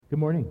Good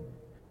morning.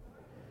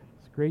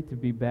 It's great to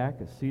be back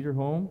at Cedar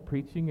Home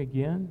preaching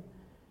again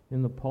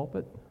in the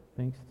pulpit.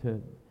 Thanks to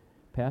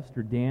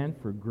Pastor Dan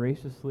for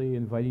graciously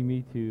inviting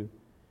me to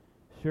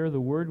share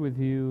the word with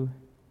you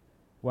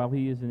while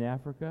he is in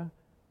Africa.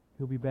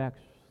 He'll be back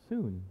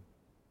soon,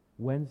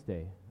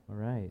 Wednesday. All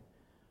right.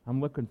 I'm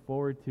looking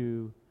forward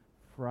to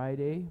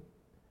Friday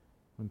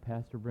when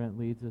Pastor Brent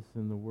leads us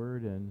in the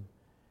Word and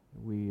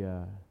we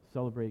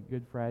celebrate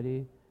Good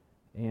Friday.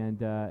 And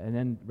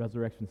then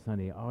Resurrection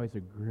Sunday, always a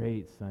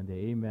great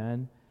Sunday.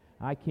 Amen.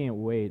 I can't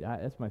wait.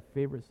 That's my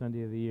favorite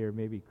Sunday of the year,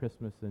 maybe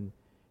Christmas and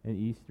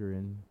Easter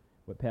and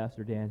what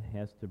Pastor Dan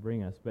has to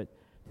bring us. But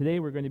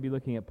today we're going to be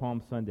looking at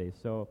Palm Sunday.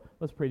 So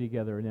let's pray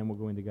together and then we'll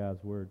go into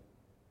God's Word.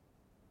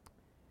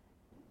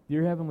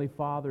 Dear Heavenly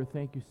Father,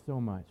 thank you so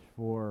much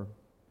for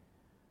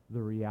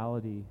the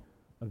reality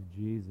of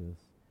Jesus.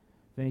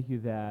 Thank you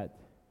that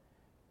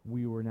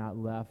we were not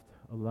left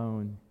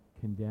alone,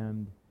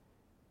 condemned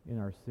in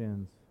our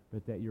sins,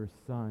 but that your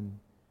Son,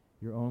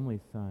 your only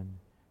Son,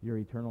 your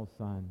eternal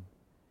Son,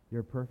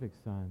 your perfect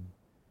Son,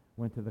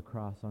 went to the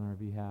cross on our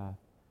behalf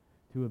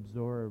to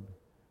absorb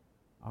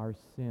our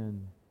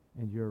sin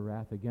and your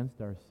wrath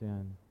against our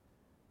sin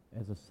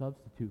as a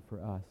substitute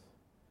for us.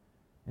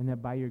 And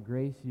that by your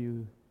grace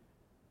you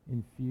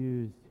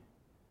infused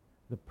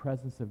the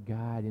presence of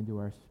God into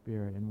our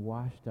spirit and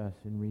washed us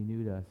and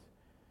renewed us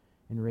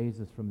and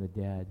raised us from the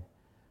dead.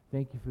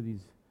 Thank you for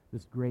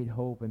this great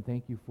hope, and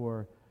thank you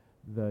for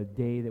the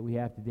day that we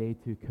have today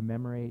to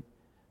commemorate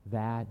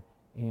that,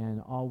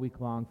 and all week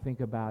long think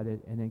about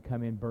it and then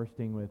come in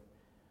bursting with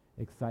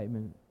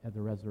excitement at the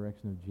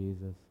resurrection of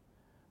Jesus.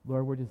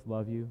 Lord, we just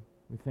love you.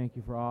 We thank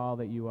you for all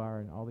that you are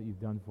and all that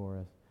you've done for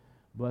us.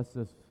 Bless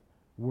this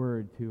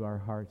word to our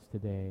hearts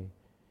today.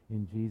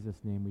 In Jesus'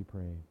 name we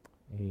pray.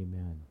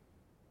 Amen.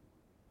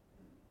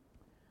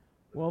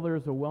 Well,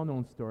 there's a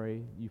well-known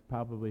story. You've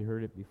probably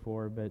heard it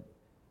before, but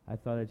I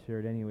thought I'd share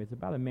it anyway. It's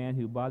about a man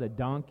who bought a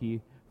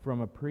donkey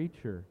from a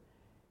preacher.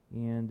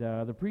 And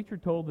the preacher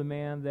told the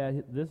man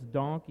that this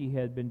donkey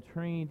had been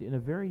trained in a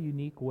very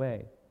unique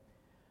way.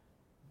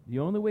 The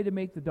only way to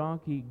make the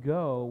donkey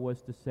go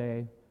was to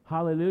say,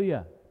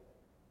 "Hallelujah."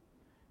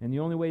 And the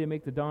only way to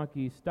make the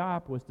donkey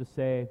stop was to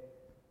say,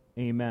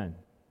 "Amen."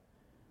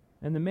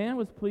 And the man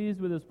was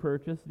pleased with his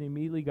purchase and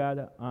immediately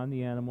got on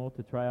the animal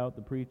to try out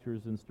the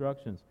preacher's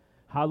instructions.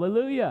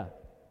 "Hallelujah,"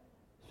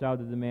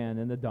 shouted the man,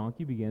 and the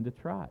donkey began to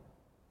trot.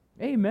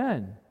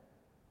 "Amen,"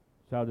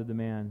 shouted the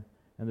man,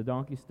 and the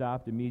donkey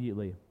stopped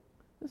immediately.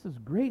 "This is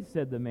great,"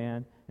 said the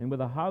man, and with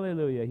a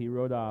hallelujah he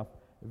rode off,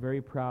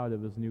 very proud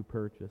of his new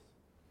purchase.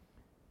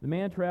 The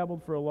man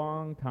traveled for a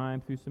long time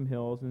through some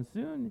hills, and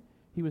soon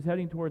he was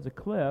heading towards a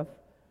cliff,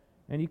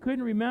 and he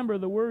couldn't remember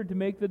the word to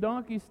make the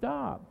donkey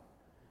stop.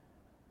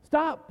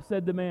 "Stop,"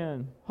 said the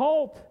man.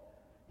 "Halt,"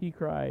 he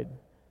cried.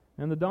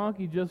 And the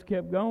donkey just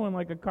kept going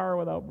like a car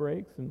without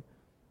brakes. And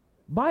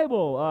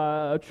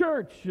 "Bible,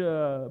 church,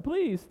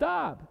 please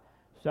stop,"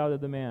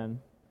 shouted the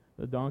man.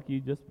 The donkey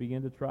just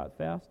began to trot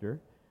faster,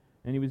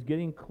 and he was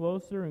getting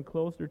closer and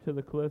closer to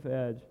the cliff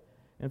edge.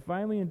 And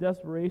finally, in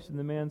desperation,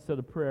 the man said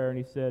a prayer, and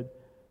he said,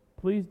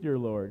 "Please, dear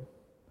Lord,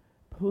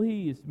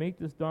 please make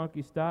this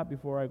donkey stop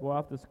before I go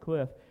off this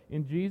cliff.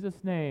 In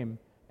Jesus' name,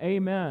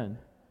 amen."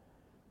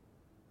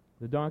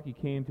 The donkey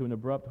came to an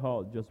abrupt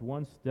halt just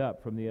one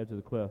step from the edge of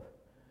the cliff.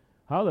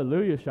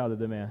 "Hallelujah," shouted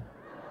the man.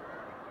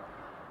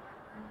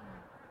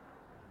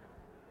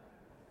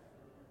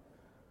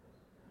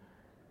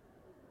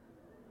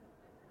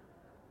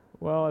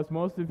 Well, as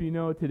most of you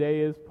know,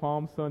 today is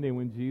Palm Sunday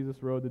when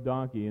Jesus rode the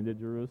donkey into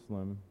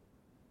Jerusalem.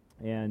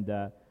 And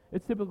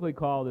it's typically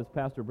called, as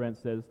Pastor Brent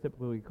says, it's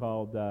typically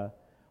called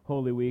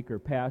Holy Week or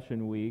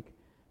Passion Week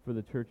for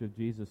the Church of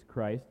Jesus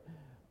Christ.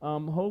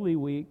 Holy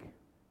Week,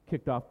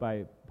 kicked off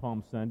by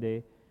Palm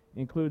Sunday,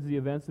 includes the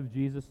events of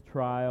Jesus'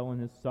 trial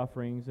and his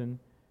sufferings and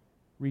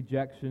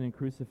rejection and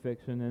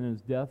crucifixion and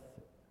his death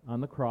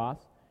on the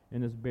cross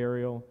and his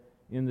burial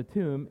in the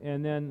tomb.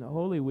 And then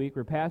Holy Week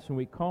or Passion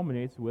Week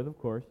culminates with, of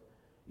course,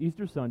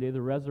 Easter Sunday,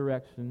 the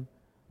resurrection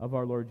of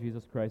our Lord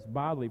Jesus Christ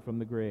bodily from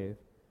the grave.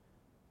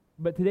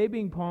 But today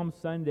being Palm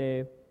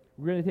Sunday,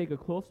 we're going to take a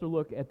closer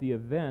look at the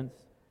events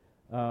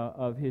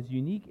of his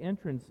unique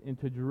entrance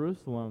into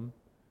Jerusalem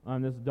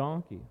on this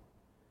donkey.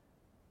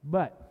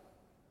 But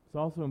it's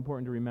also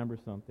important to remember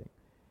something,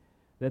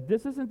 that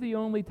this isn't the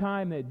only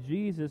time that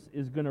Jesus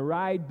is going to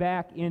ride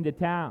back into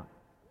town.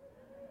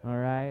 All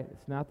right?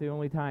 It's not the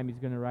only time he's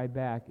going to ride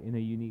back in a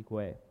unique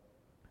way.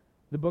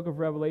 The book of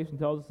Revelation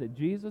tells us that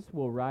Jesus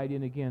will ride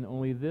in again,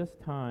 only this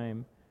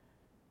time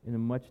in a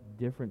much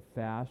different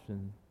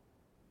fashion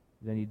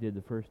than he did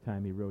the first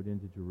time he rode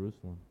into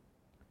Jerusalem.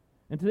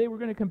 And today we're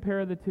going to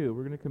compare the two.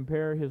 We're going to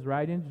compare his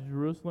ride into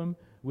Jerusalem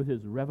with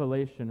his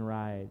Revelation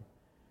ride.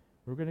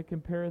 We're going to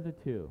compare the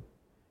two.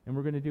 And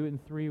we're going to do it in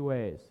three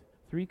ways.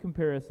 Three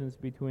comparisons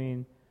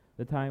between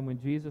the time when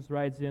Jesus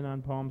rides in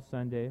on Palm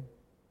Sunday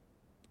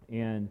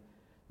and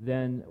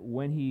then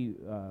when he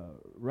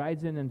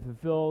rides in and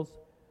fulfills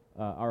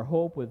our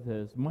hope with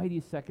his mighty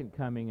second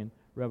coming in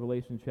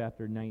Revelation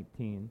chapter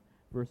 19.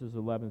 verses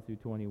 11 through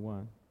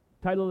 21.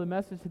 Title of the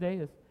message today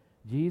is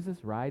Jesus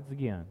Rides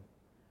Again,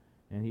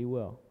 and he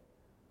will.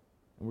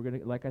 And we're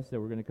going to, like I said,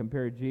 we're going to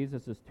compare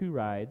Jesus' two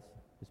rides,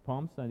 his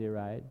Palm Sunday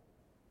ride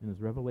and his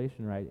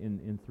Revelation ride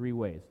in three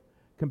ways.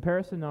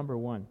 Comparison number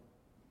one.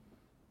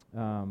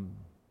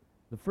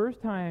 The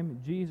first time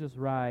Jesus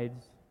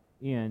rides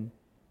in,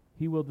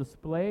 he will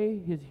display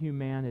his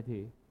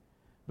humanity.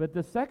 But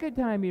the second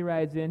time he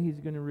rides in, he's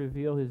going to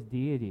reveal his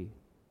deity.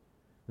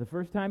 The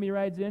first time he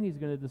rides in, he's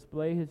going to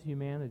display his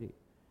humanity.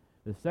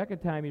 The second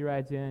time he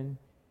rides in,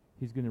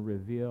 he's going to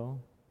reveal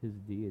his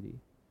deity.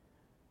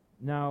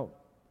 Now,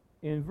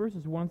 in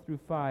verses 1 through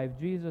 5,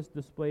 Jesus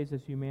displays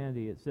his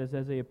humanity. It says,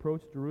 as they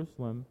approached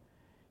Jerusalem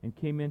and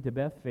came into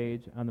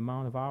Bethphage on the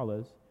Mount of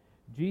Olives,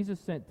 Jesus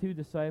sent two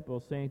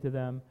disciples, saying to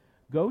them,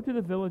 go to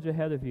the village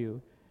ahead of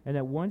you, and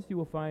at once you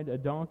will find a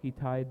donkey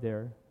tied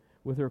there,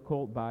 with her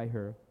colt by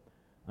her.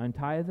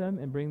 Untie them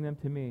and bring them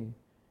to me.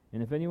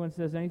 And if anyone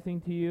says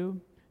anything to you,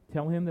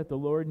 tell him that the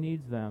Lord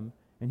needs them,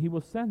 and he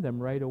will send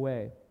them right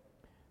away.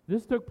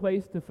 This took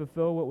place to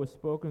fulfill what was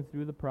spoken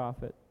through the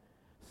prophet.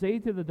 Say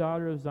to the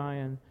daughter of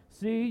Zion,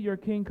 see, your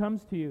king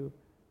comes to you,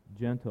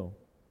 gentle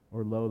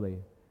or lowly,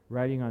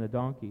 riding on a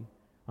donkey,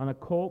 on a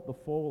colt, the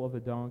foal of a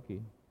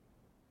donkey.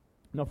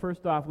 Now,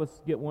 first off, let's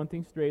get one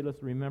thing straight.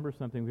 Let's remember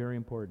something very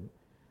important.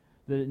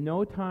 That at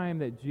no time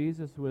that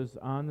Jesus was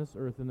on this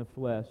earth in the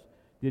flesh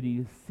did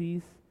he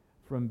cease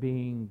from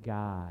being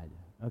God.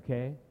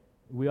 Okay?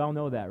 We all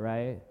know that,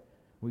 right?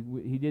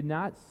 He did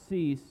not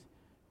cease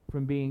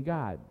from being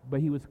God, but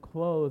he was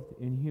clothed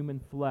in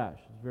human flesh.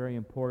 It's very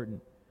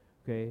important.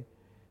 Okay?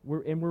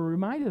 We're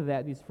reminded of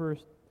that in these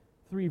first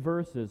three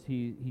verses.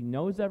 He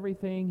knows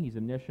everything. He's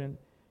omniscient.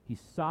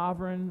 He's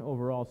sovereign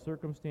over all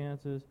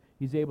circumstances.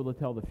 He's able to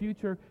tell the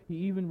future. He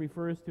even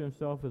refers to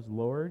himself as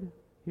Lord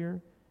here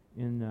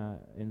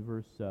in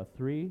verse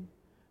 3.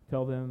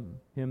 Tell him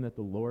that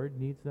the Lord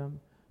needs them.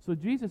 So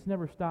Jesus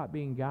never stopped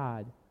being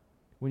God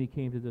when he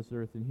came to this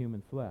earth in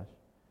human flesh.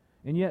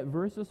 And yet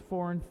verses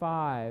 4 and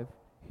 5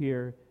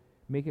 here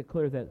make it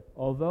clear that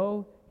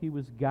although he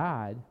was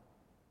God,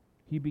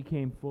 he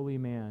became fully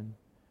man.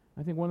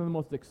 I think one of the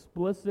most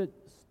explicit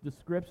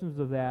descriptions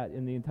of that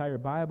in the entire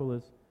Bible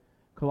is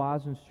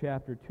Colossians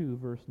chapter 2,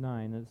 verse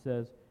 9. It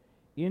says,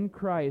 in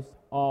Christ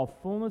all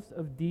fullness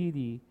of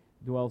deity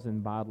dwells in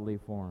bodily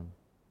form.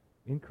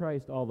 In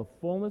Christ all the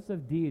fullness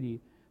of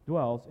deity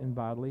dwells in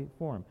bodily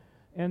form.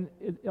 And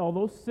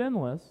although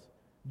sinless,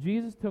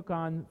 Jesus took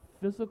on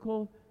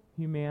physical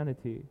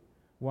humanity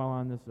while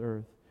on this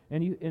earth.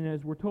 And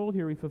as we're told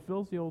here, he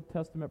fulfills the Old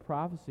Testament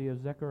prophecy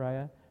of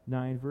Zechariah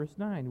 9, verse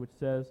 9, which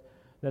says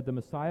that the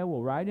Messiah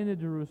will ride into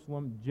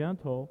Jerusalem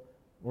gentle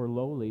or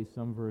lowly,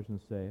 some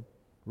versions say,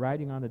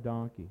 riding on a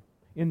donkey.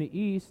 In the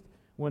East,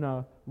 when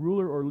a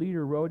ruler or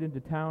leader rode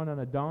into town on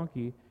a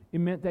donkey, it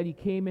meant that he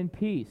came in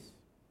peace.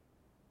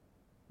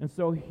 And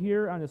so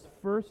here on his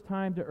first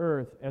time to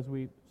earth, as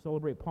we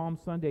celebrate Palm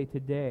Sunday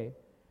today,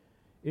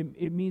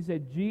 it means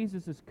that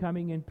Jesus is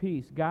coming in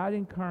peace. God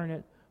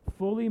incarnate,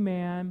 fully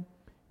man,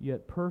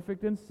 yet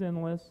perfect and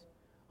sinless,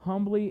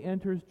 humbly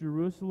enters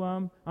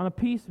Jerusalem on a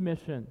peace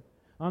mission,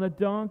 on a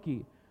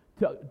donkey.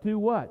 To do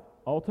what?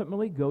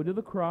 Ultimately go to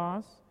the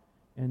cross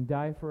and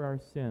die for our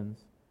sins.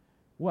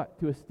 What?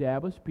 To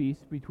establish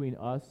peace between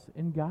us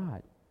and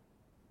God.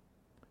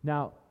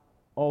 Now,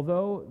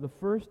 although the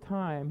first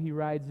time he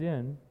rides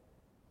in,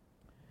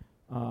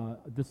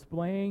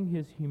 displaying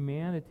his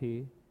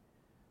humanity,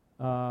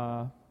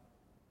 the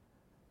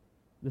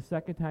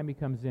second time he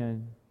comes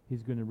in,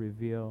 he's going to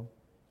reveal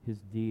his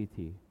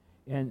deity.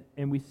 And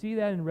we see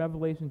that in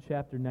Revelation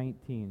chapter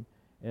 19,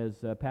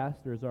 as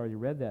Pastor has already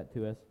read that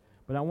to us.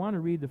 But I want to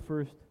read the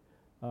first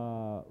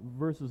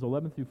verses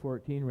 11 through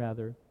 14,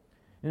 rather.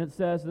 And it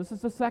says, this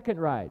is the second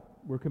ride.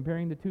 We're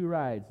comparing the two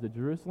rides, the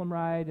Jerusalem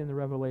ride and the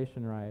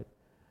Revelation ride.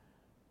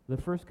 The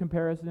first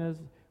comparison is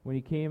when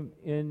he came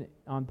in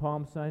on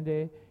Palm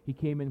Sunday, he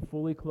came in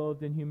fully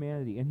clothed in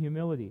humanity and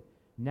humility.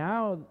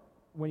 Now,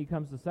 when he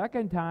comes the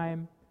second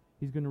time,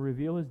 he's going to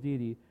reveal his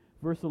deity.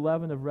 Verse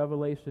 11 of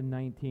Revelation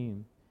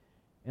 19.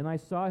 And I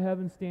saw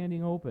heaven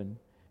standing open,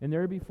 and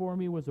there before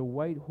me was a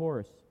white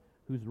horse,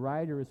 whose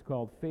rider is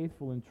called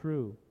Faithful and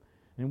True.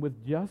 And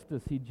with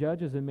justice he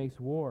judges and makes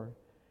war.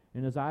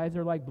 And his eyes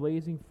are like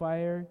blazing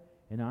fire,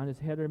 and on his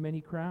head are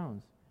many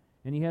crowns.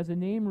 And he has a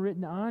name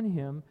written on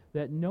him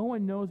that no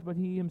one knows but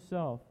he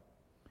himself.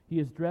 He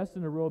is dressed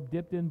in a robe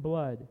dipped in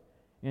blood,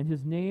 and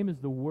his name is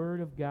the Word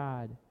of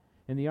God.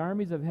 And the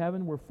armies of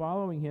heaven were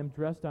following him,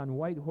 dressed on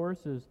white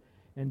horses,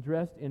 and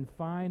dressed in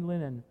fine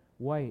linen,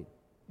 white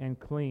and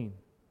clean.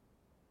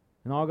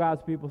 And all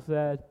God's people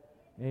said,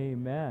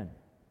 amen.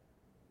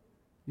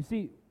 You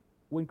see,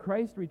 when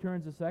Christ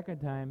returns the second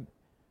time,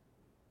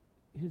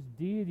 his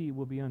deity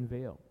will be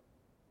unveiled.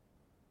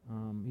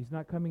 He's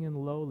not coming in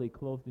lowly,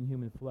 clothed in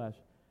human flesh.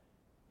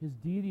 His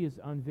deity is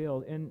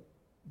unveiled. And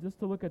just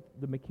to look at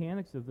the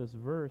mechanics of this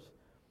verse,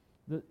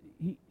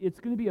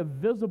 it's going to be a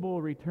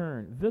visible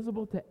return,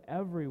 visible to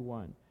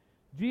everyone.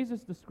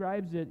 Jesus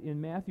describes it in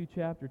Matthew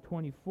chapter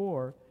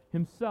 24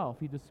 himself.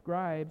 He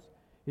describes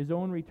his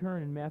own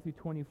return in Matthew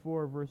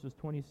 24, verses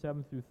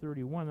 27 through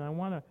 31. And I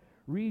want to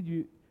read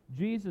you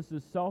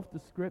Jesus'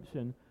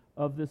 self-description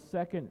of this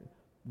second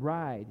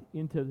ride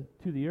to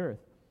the earth.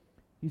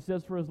 He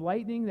says, "For as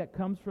lightning that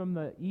comes from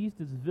the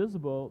east is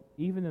visible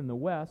even in the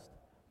west,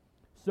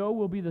 so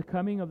will be the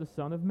coming of the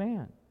Son of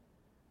Man.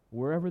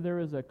 Wherever there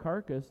is a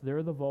carcass,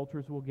 there the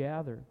vultures will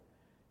gather.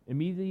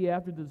 Immediately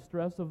after the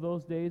distress of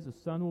those days, the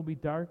sun will be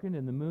darkened,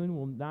 and the moon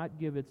will not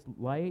give its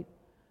light.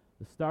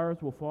 The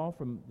stars will fall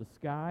from the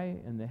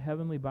sky, and the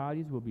heavenly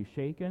bodies will be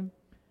shaken.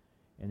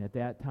 And at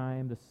that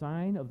time, the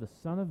sign of the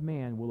Son of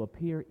Man will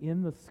appear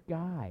in the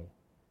sky.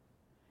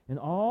 And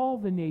all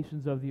the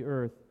nations of the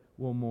earth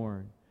will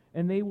mourn.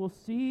 And they will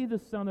see the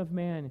Son of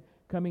Man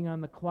coming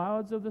on the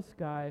clouds of the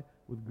sky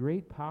with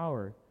great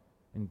power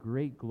and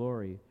great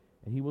glory.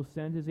 And he will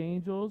send his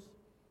angels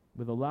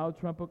with a loud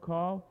trumpet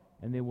call,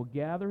 and they will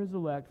gather his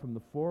elect from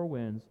the four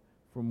winds,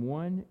 from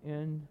one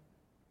end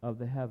of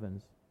the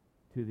heavens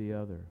to the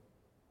other."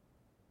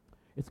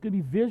 It's going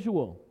to be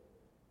visual.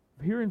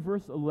 Here in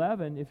verse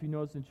 11, if you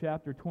notice in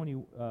chapter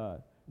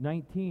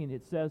 19,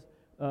 it says,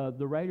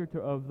 the writer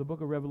of the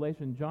book of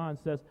Revelation, John,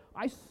 says,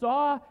 "I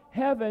saw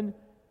heaven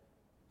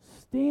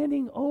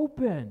standing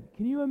open."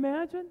 Can you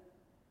imagine?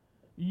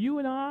 You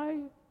and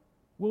I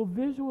will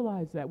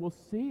visualize that. We'll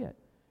see it.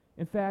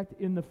 In fact,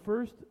 in the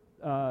first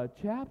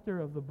chapter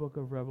of the book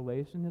of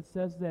Revelation, it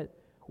says that,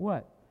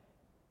 what?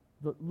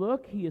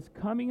 Look, he is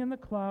coming in the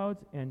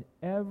clouds, and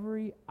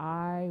every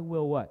eye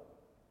will what?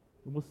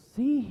 Will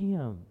see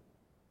him.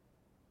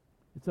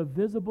 It's a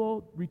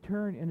visible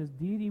return, and his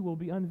deity will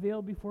be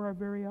unveiled before our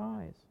very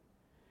eyes.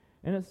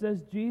 And it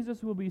says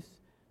Jesus will be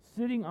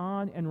sitting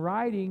on and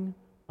riding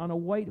on a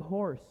white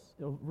horse.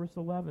 Verse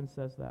 11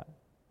 says that.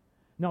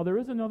 Now, there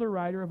is another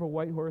rider of a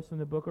white horse in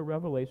the book of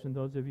Revelation,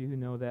 those of you who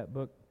know that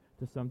book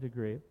to some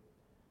degree.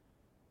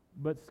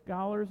 But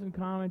scholars and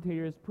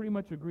commentators pretty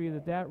much agree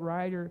that that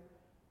rider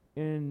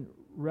in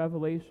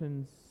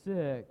Revelation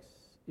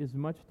 6 is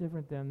much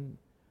different than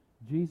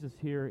Jesus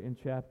here in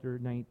chapter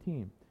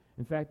 19.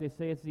 In fact, they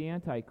say it's the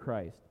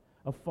Antichrist,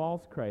 a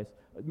false Christ,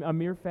 a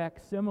mere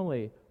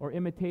facsimile or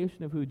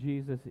imitation of who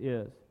Jesus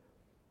is.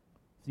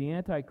 It's the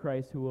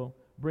Antichrist who will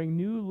bring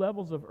new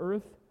levels of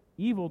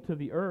evil to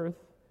the earth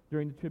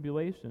during the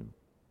tribulation.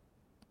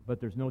 But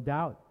there's no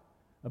doubt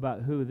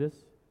about who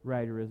this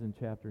rider is in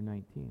chapter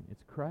 19.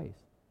 It's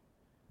Christ.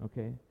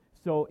 Okay?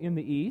 So in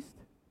the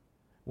east,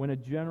 when a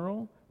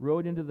general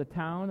rode into the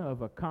town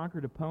of a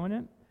conquered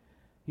opponent,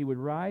 he would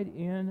ride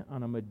in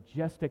on a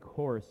majestic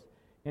horse.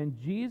 And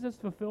Jesus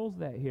fulfills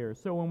that here.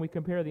 So when we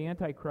compare the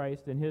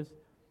Antichrist and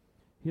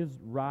his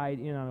ride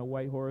in on a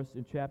white horse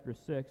in chapter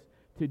 6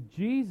 to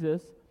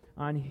Jesus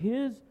on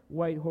his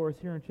white horse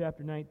here in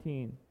chapter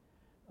 19,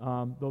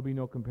 there'll be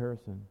no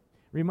comparison.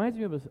 Reminds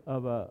me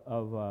of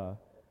a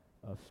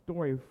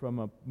story from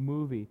a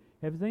movie.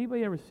 Has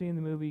anybody ever seen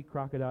the movie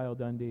Crocodile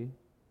Dundee?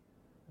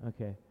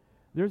 Okay.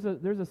 There's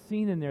a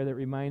scene in there that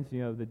reminds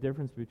me of the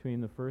difference between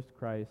the first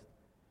Christ,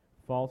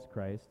 false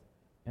Christ,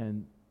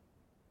 and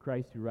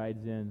Christ who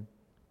rides in,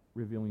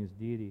 revealing his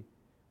deity.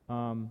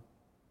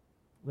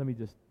 Let me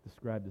just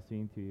describe the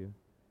scene to you.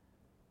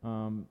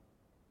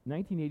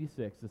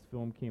 1986, this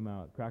film came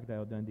out,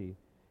 Crocodile Dundee.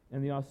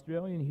 And the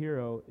Australian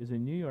hero is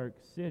in New York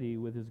City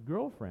with his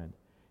girlfriend.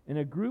 And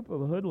a group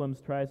of hoodlums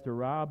tries to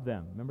rob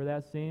them. Remember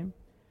that scene?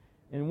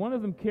 And one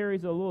of them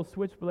carries a little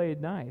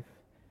switchblade knife.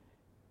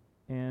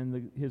 And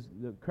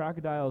the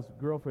crocodile's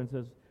girlfriend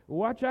says,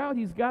 "Watch out,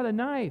 he's got a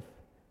knife."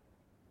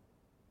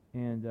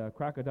 And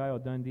Crocodile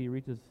Dundee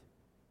reaches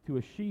to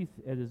a sheath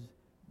at his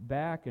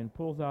back and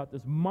pulls out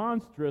this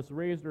monstrous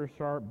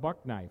razor-sharp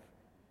buck knife.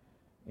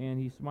 And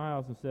he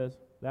smiles and says,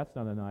 "That's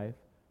not a knife.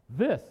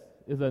 This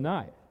is a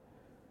knife."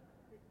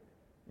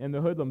 And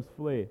the hoodlums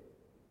flee.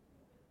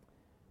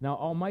 Now,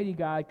 Almighty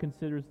God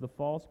considers the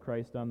false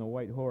Christ on the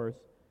white horse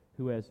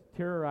who has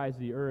terrorized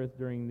the earth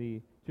during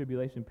the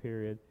tribulation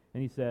period,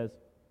 and he says,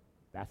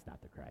 "That's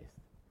not the Christ."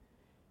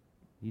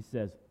 He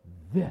says,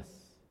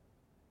 "This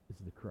is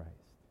the Christ."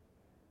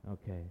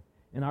 Okay.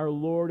 And our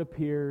Lord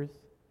appears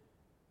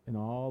in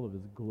all of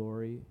his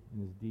glory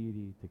and his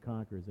deity to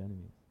conquer his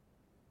enemies.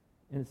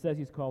 And it says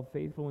he's called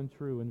faithful and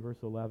true in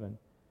verse 11.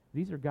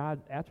 These are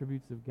God's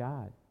attributes of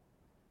God.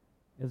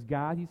 As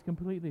God, he's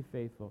completely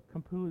faithful,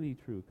 completely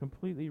true,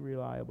 completely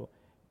reliable.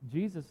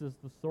 Jesus is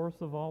the source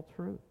of all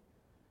truth.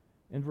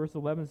 And verse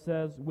 11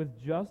 says, "With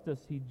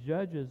justice he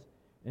judges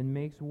and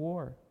makes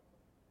war."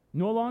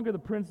 No longer the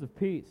Prince of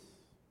Peace.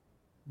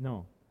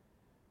 No.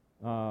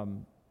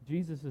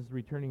 Jesus is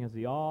returning as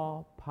the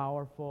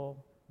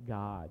all-powerful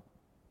God.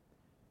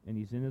 And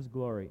he's in his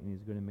glory, and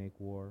he's going to make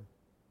war.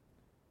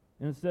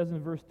 And it says in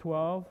verse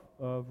 12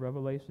 of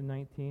Revelation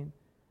 19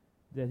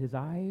 that his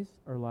eyes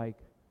are like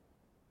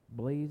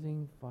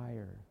blazing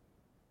fire.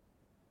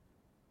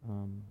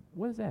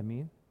 What does that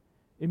mean?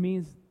 It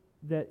means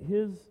that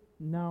his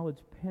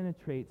knowledge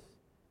penetrates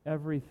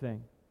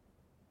everything.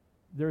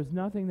 There's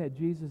nothing that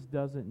Jesus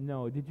doesn't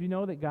know. Did you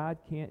know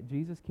that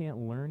Jesus can't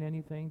learn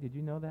anything? Did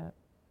you know that?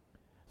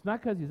 It's not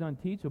because he's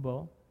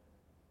unteachable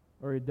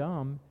or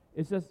dumb.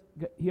 It's just,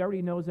 he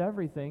already knows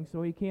everything,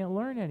 so he can't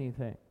learn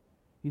anything.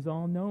 He's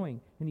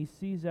all-knowing, and he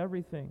sees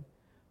everything.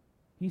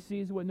 He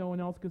sees what no one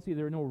else can see.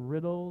 There are no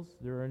riddles.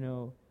 There are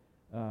no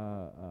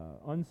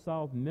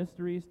unsolved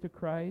mysteries to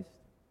Christ.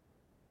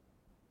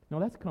 Now,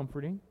 that's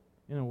comforting,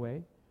 in a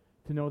way,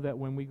 to know that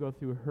when we go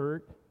through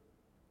hurt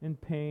and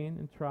pain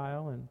and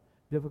trial and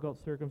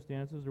difficult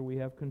circumstances, or we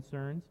have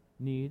concerns,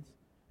 needs,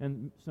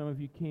 and some of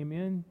you came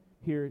in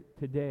here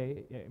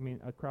today, I mean,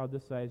 a crowd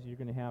this size, you're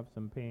going to have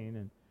some pain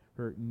and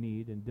hurt and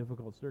need and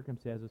difficult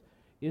circumstances.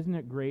 Isn't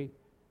it great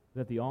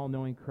that the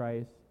all-knowing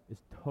Christ is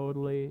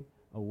totally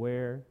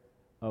aware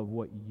of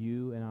what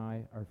you and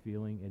I are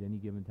feeling at any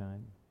given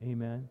time?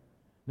 Amen?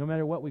 No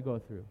matter what we go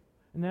through.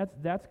 And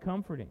that's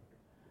comforting.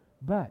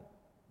 But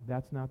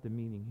that's not the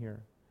meaning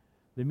here.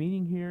 The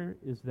meaning here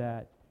is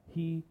that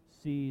he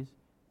sees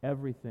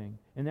everything.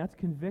 And that's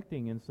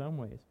convicting in some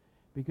ways,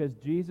 because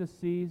Jesus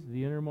sees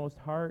the innermost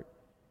heart.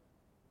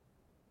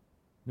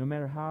 No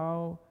matter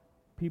how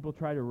people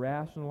try to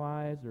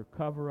rationalize or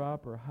cover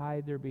up or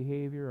hide their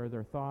behavior or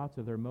their thoughts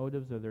or their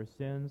motives or their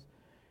sins,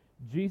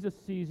 Jesus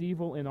sees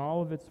evil in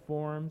all of its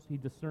forms. He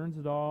discerns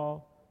it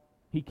all.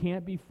 He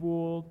can't be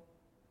fooled.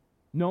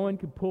 No one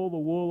can pull the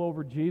wool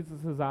over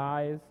Jesus'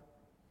 eyes.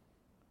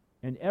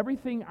 And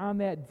everything on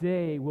that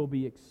day will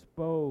be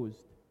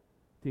exposed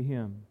to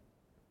him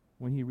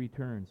when he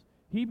returns.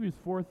 Hebrews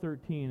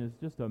 4:13 is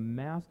just a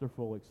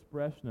masterful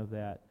expression of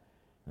that.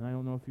 And I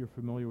don't know if you're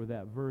familiar with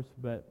that verse,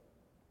 but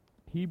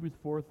Hebrews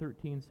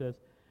 4:13 says,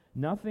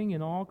 "Nothing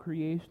in all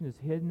creation is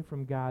hidden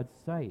from God's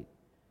sight.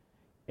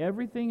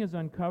 Everything is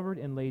uncovered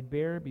and laid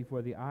bare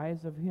before the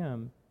eyes of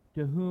him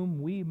to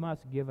whom we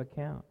must give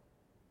account."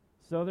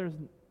 So there's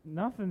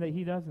nothing that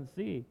he doesn't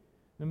see,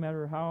 no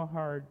matter how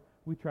hard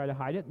we try to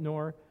hide it,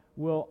 nor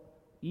will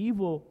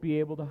evil be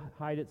able to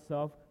hide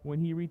itself when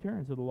he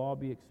returns. It'll all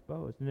be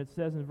exposed. And it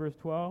says in verse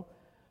 12,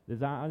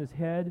 that on his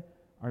head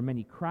are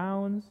many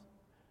crowns.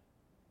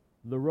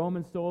 The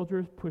Roman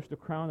soldiers pushed a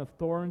crown of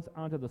thorns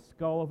onto the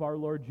skull of our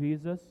Lord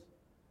Jesus.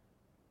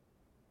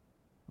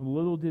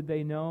 Little did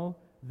they know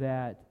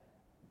that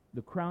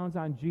the crowns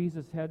on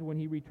Jesus' head when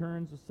he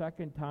returns the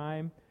second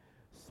time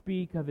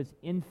speak of his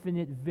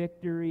infinite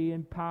victory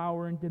and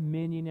power and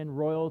dominion and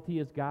royalty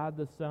as God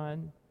the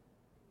Son.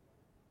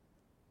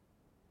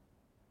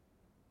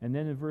 And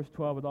then in verse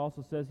 12 it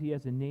also says he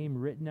has a name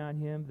written on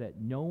him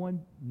that no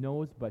one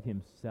knows but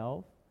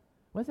himself.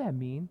 What does that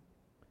mean?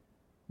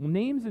 Well,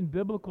 names in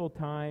biblical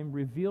time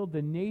revealed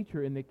the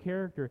nature and the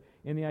character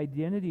and the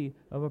identity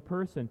of a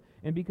person.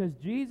 And because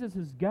Jesus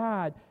is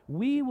God,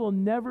 we will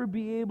never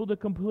be able to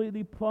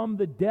completely plumb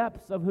the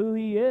depths of who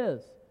he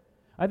is.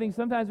 I think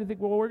sometimes we think,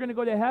 well, we're going to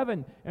go to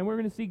heaven and we're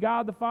going to see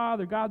God the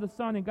Father, God the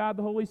Son, and God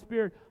the Holy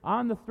Spirit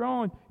on the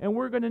throne, and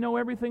we're going to know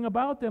everything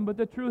about them. But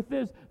the truth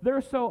is,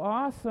 they're so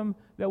awesome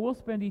that we'll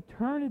spend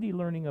eternity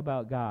learning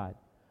about God.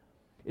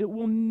 It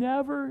will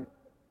never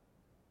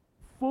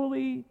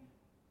fully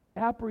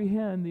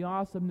apprehend the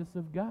awesomeness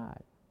of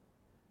God.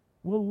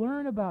 We'll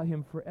learn about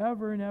him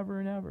forever and ever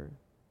and ever.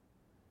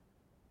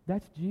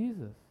 That's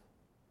Jesus.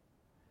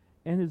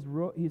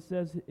 And he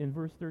says in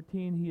verse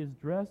 13, he is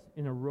dressed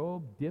in a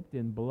robe dipped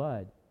in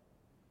blood.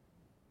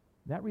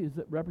 That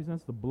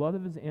represents the blood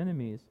of his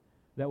enemies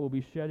that will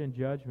be shed in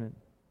judgment.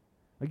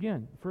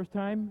 Again, first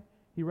time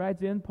he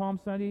rides in, Palm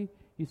Sunday,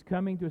 he's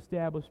coming to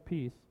establish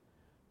peace.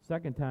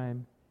 Second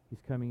time,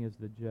 he's coming as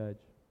the judge.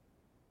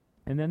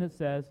 And then it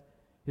says,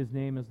 his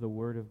name is the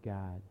Word of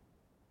God.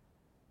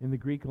 In the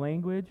Greek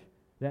language,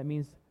 that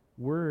means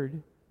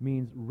word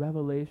means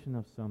revelation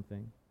of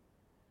something.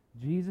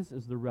 Jesus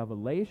is the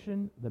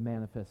revelation, the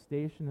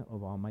manifestation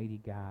of Almighty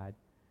God.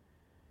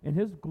 And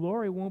his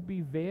glory won't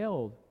be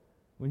veiled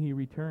when he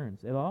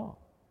returns at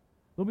all.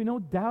 There'll be no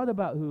doubt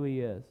about who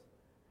he is.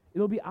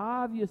 It'll be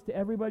obvious to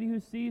everybody who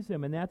sees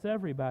him, and that's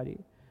everybody,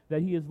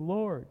 that he is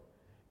Lord.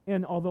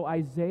 And although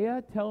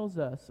Isaiah tells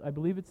us, I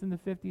believe it's in the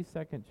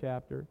 52nd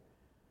chapter,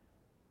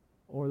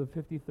 or the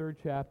 53rd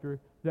chapter,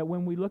 that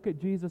when we look at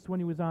Jesus when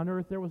he was on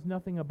earth, there was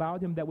nothing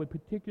about him that would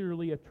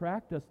particularly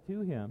attract us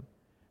to him.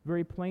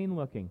 Very plain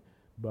looking.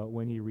 But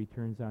when he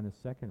returns on his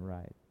second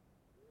ride,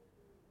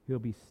 he'll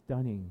be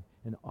stunning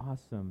and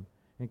awesome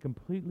and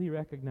completely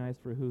recognized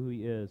for who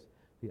he is,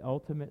 the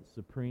ultimate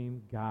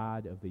supreme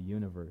God of the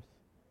universe.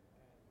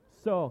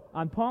 So,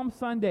 on Palm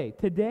Sunday,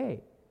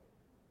 today,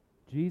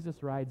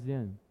 Jesus rides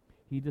in.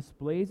 He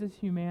displays his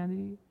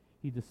humanity.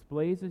 He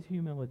displays his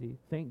humility.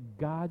 Thank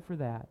God for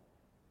that.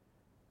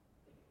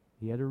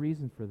 He had a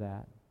reason for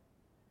that.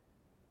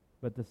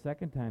 But the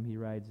second time he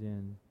rides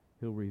in,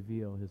 he'll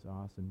reveal his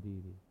awesome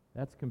deity.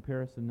 That's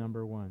comparison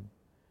number one.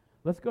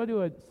 Let's go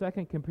to a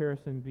second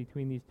comparison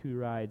between these two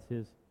rides,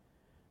 his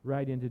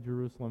ride into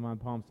Jerusalem on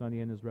Palm Sunday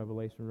and his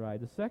Revelation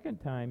ride. The second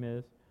time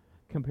is,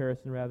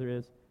 comparison rather,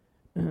 is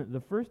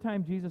the first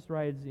time Jesus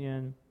rides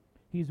in,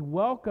 he's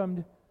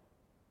welcomed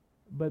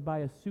but by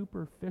a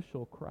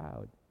superficial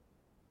crowd.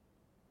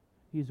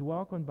 He's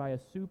welcomed by a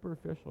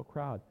superficial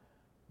crowd.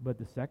 But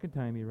the second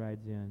time he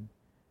rides in,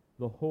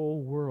 the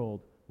whole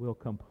world will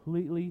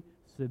completely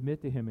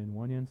submit to him in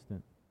one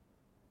instant.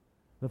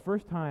 The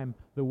first time,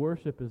 the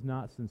worship is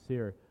not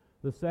sincere.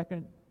 The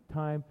second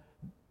time,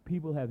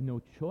 people have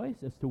no choice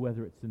as to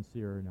whether it's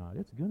sincere or not.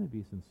 It's going to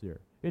be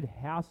sincere. It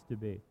has to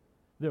be.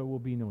 There will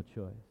be no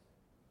choice.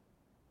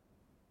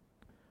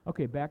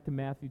 Okay, back to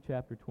Matthew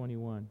chapter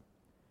 21.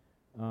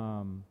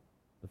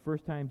 The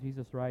first time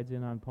Jesus rides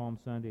in on Palm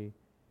Sunday,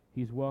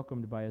 he's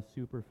welcomed by a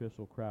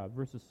superficial crowd.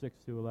 Verses 6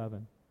 to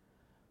 11.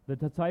 The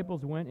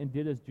disciples went and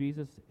did as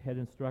Jesus had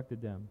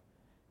instructed them.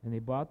 And they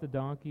bought the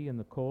donkey and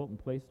the colt and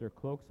placed their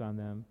cloaks on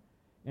them.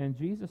 And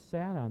Jesus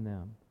sat on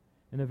them.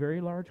 And a very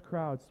large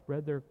crowd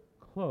spread their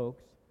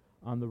cloaks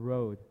on the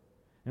road.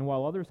 And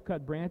while others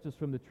cut branches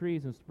from the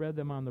trees and spread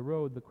them on the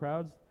road, the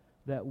crowds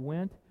that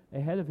went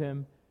ahead of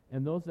him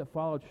and those that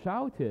followed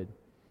shouted,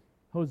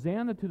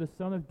 "Hosanna to the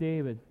Son of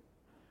David!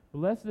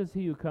 Blessed is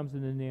he who comes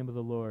in the name of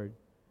the Lord.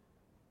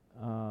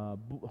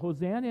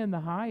 Hosanna in the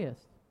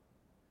highest."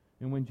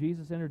 And when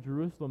Jesus entered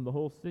Jerusalem, the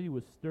whole city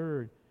was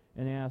stirred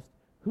and asked,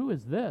 "Who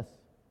is this?"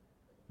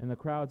 And the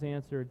crowds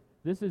answered,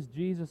 "This is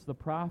Jesus the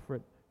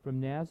prophet from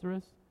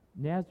Nazareth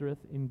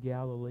in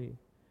Galilee."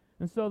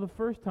 And so the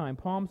first time,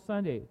 Palm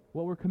Sunday,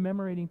 what we're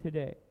commemorating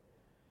today,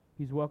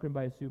 he's welcomed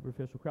by a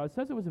superficial crowd. It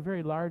says it was a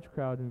very large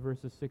crowd in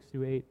verses 6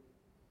 to 8.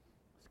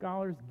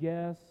 Scholars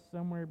guess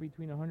somewhere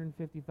between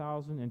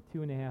 150,000 and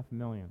 2.5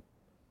 million.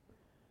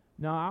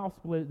 Now, I'll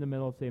split it in the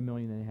middle and say 1.5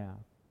 million.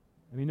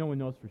 I mean, no one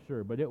knows for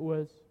sure, but it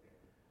was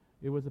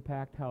a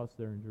packed house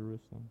there in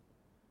Jerusalem.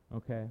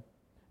 Okay?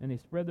 And they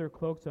spread their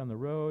cloaks on the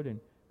road and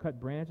cut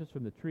branches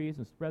from the trees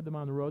and spread them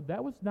on the road.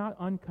 That was not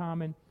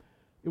uncommon.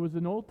 It was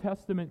an Old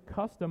Testament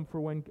custom for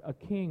when a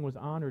king was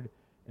honored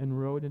and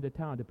rode into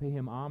town to pay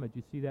him homage.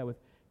 You see that with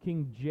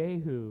King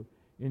Jehu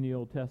in the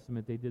Old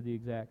Testament. They did the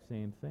exact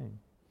same thing.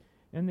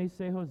 And they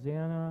say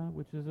Hosanna,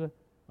 which is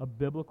a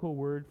biblical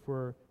word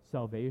for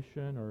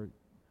salvation, or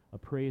a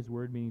praise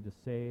word meaning to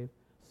save.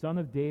 Son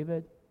of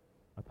David,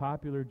 a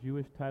popular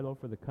Jewish title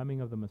for the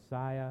coming of the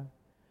Messiah.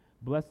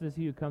 Blessed is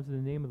he who comes in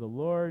the name of the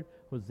Lord.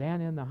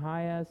 Hosanna in the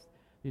highest.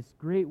 This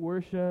great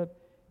worship.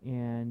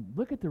 And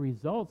look at the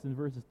results in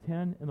verses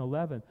 10 and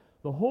 11.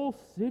 The whole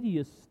city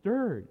is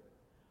stirred.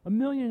 1.5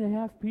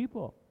 million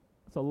people.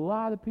 That's a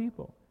lot of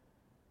people.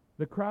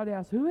 The crowd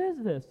asked, "Who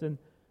is this?" And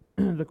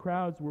the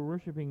crowds were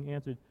worshiping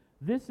answered,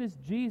 "This is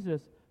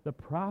Jesus, the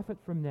prophet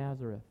from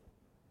Nazareth."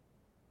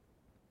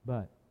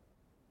 But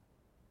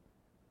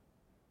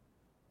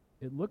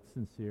it looked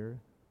sincere,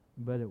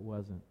 but it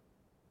wasn't.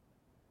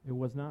 It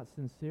was not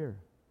sincere.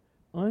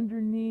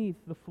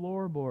 Underneath the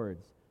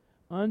floorboards,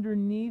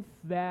 underneath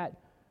that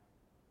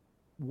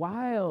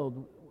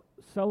wild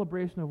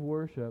celebration of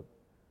worship,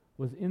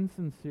 was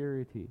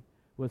insincerity,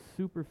 was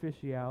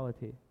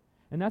superficiality.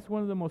 And that's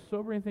one of the most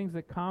sobering things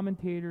that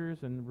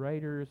commentators and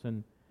writers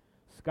and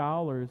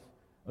scholars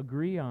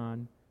agree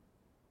on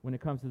when it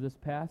comes to this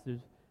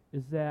passage,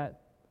 is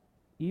that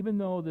even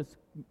though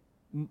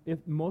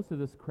if most of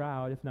this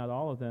crowd, if not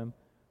all of them,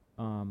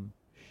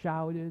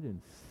 shouted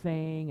and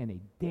sang and they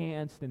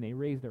danced and they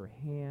raised their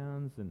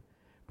hands and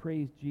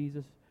praised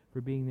Jesus for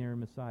being their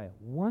Messiah,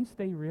 once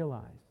they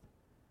realized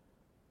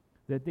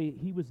that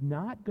he was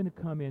not going to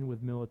come in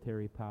with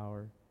military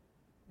power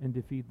and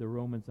defeat the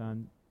Romans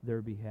on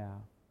their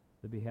behalf,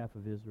 the behalf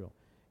of Israel.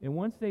 And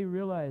once they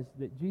realized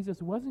that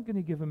Jesus wasn't going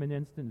to give them an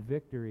instant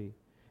victory,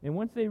 and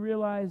once they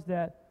realized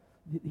that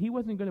he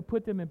wasn't going to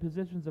put them in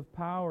positions of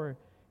power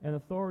and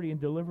authority and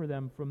deliver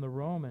them from the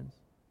Romans,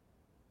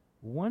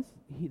 once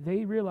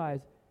they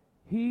realized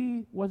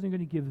he wasn't going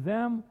to give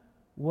them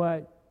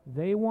what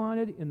they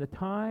wanted in the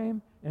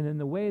time and in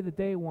the way that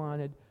they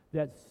wanted,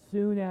 that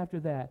soon after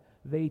that,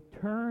 they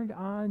turned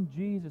on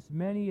Jesus,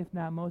 many if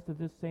not most of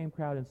this same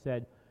crowd, and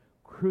said,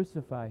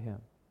 "Crucify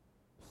him."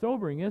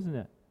 Sobering, isn't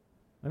it?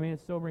 I mean,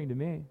 it's sobering to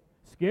me.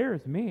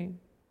 Scares me.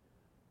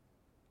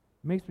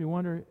 Makes me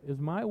wonder, is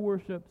my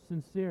worship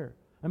sincere?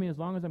 I mean, as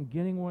long as I'm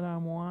getting what I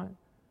want,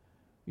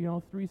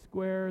 3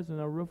 squares and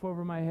a roof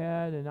over my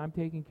head and I'm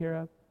taken care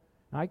of,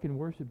 I can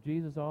worship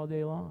Jesus all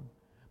day long.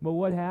 But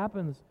what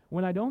happens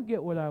when I don't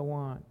get what I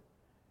want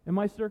and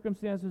my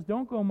circumstances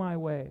don't go my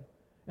way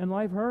and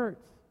life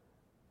hurts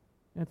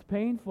and it's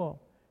painful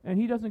and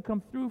he doesn't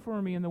come through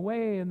for me in the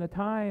way and the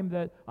time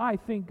that I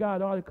think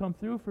God ought to come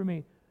through for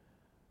me?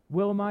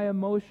 Will my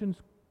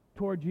emotions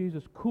toward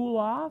Jesus cool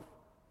off,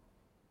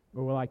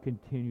 or will I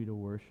continue to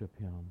worship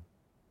him?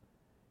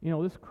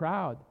 This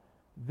crowd,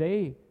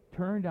 they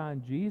turned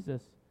on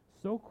Jesus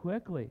so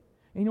quickly.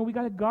 And we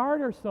got to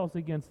guard ourselves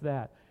against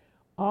that.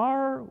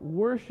 Our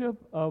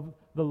worship of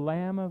the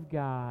Lamb of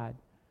God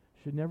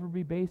should never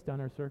be based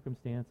on our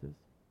circumstances.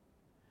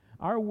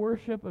 Our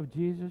worship of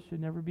Jesus should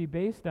never be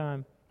based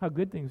on how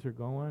good things are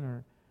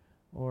going,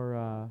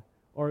 or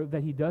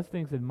that he does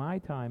things in my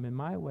time, in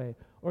my way,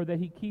 or that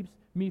he keeps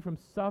me from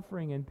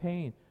suffering and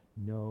pain.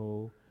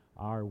 No,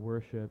 our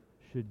worship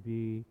should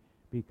be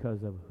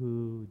because of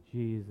who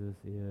Jesus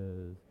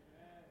is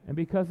and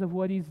because of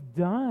what he's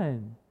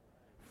done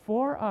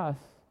for us,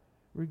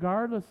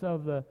 regardless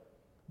of the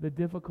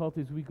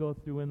difficulties we go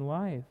through in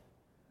life.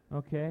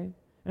 Okay?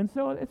 And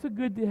so it's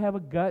good to have a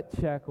gut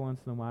check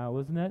once in a while,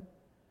 isn't it?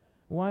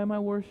 Why am I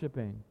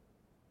worshiping?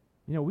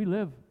 You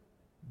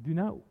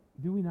know,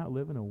 do we not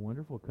live in a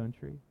wonderful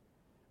country?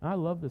 I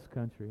love this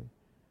country.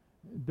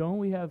 Don't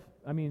we have,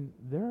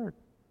 there are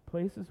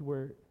places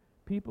where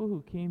people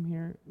who came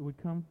here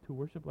would come to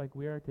worship like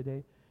we are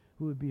today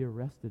who would be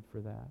arrested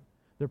for that.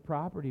 Their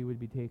property would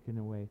be taken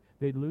away.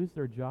 They'd lose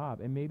their job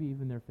and maybe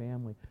even their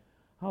family.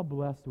 How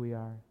blessed we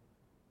are.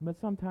 But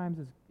sometimes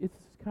it's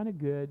kind of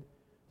good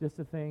just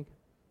to think,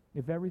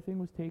 if everything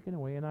was taken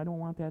away, and I don't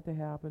want that to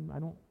happen. I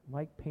don't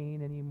like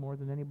pain any more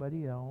than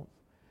anybody else.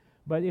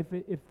 But if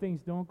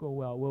things don't go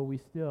well, will we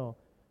still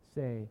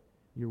say,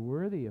 you're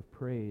worthy of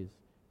praise,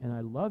 and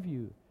I love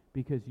you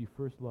because you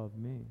first loved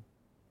me?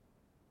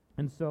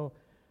 And so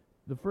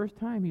the first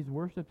time he's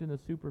worshipped in a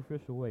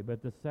superficial way,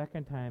 but the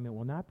second time it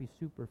will not be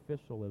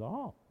superficial at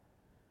all.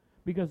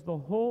 Because the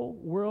whole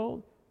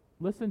world,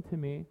 listen to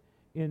me,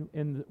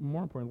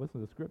 more important, listen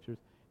to the scriptures,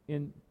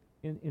 in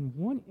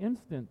one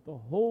instant, the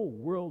whole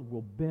world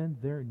will bend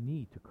their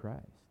knee to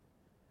Christ.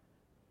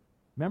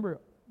 Remember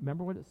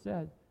what it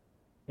said?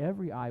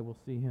 Every eye will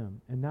see him.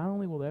 And not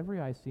only will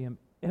every eye see him,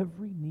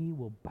 every knee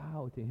will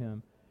bow to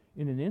him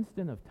in an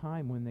instant of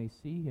time when they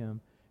see him,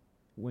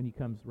 when he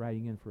comes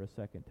riding in for a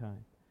second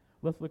time.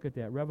 Let's look at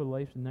that.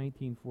 Revelation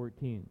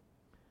 19:14.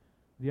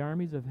 The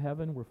armies of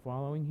heaven were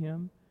following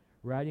him,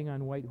 riding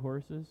on white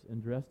horses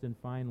and dressed in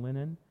fine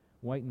linen,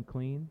 white and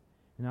clean.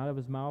 And out of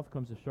his mouth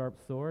comes a sharp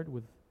sword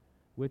with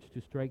which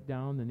to strike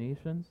down the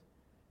nations.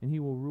 And he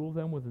will rule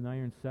them with an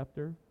iron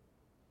scepter.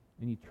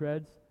 And he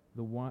treads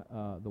the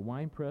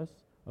winepress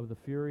of the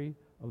fury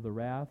of the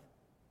wrath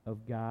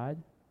of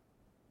God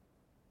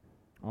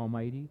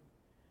Almighty.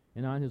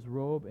 And on his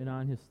robe and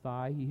on his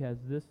thigh he has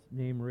this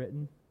name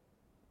written,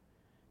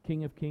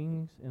 King of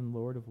Kings and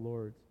Lord of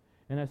Lords.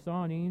 And I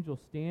saw an angel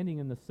standing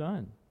in the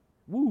sun.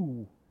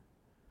 Woo!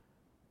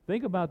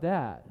 Think about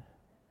that.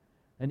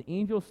 An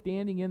angel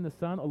standing in the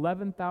sun,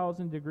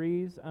 11,000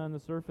 degrees on the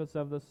surface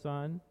of the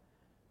sun.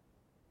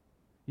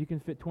 You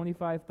can fit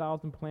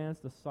 25,000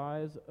 planets the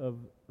size of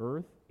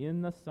Earth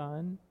in the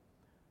sun.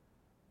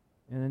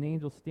 And an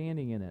angel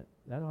standing in it.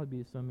 That ought to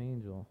be some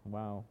angel.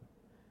 Wow.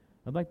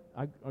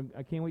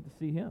 I can't wait to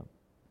see him.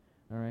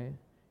 All right.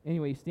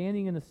 Anyway,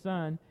 standing in the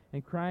sun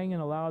and crying in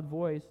a loud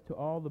voice to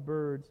all the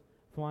birds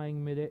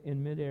flying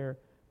in midair,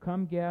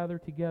 come gather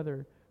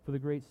together for the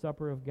great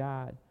supper of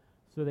God,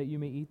 so that you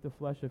may eat the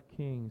flesh of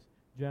kings,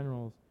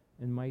 generals,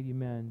 and mighty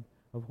men,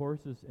 of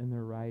horses and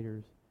their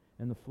riders,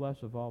 and the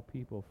flesh of all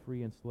people,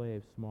 free and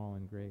slave, small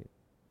and great.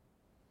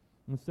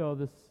 And so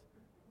this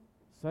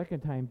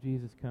second time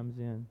Jesus comes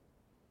in,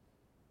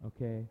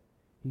 okay,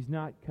 he's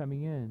not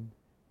coming in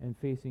and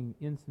facing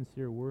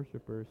insincere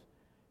worshipers.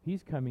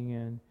 He's coming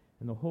in,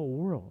 and the whole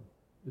world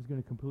is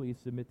going to completely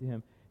submit to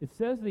him. It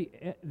says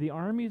the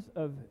armies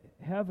of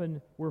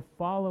heaven were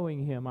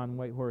following him on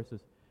white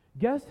horses.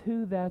 Guess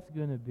who that's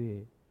going to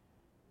be?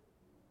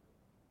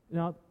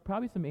 Now,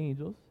 probably some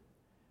angels,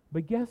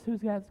 but guess who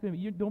that's going to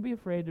be? Don't be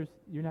afraid.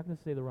 You're not going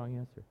to say the wrong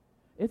answer.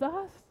 It's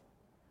us.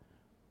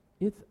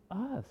 It's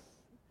us.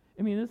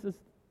 I mean, this is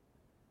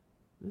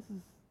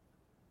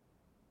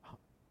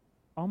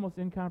almost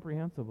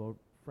incomprehensible,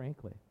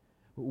 frankly.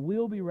 But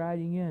we'll be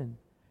riding in.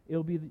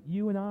 It'll be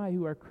you and I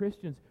who are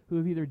Christians who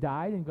have either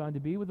died and gone to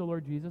be with the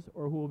Lord Jesus,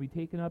 or who will be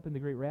taken up in the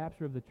great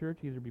rapture of the church,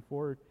 either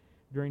before or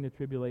during the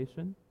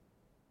tribulation.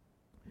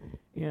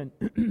 And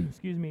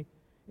excuse me,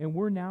 and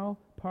we're now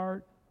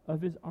part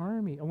of his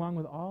army, along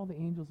with all the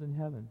angels in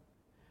heaven.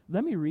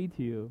 Let me read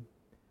to you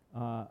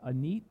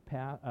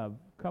a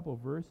couple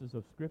verses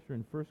of Scripture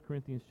in 1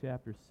 Corinthians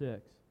chapter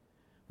 6,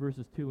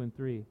 verses 2 and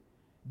 3.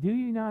 Do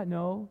you not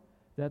know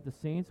that the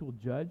saints will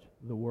judge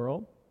the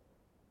world?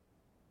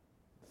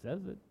 It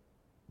says it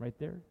right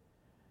there.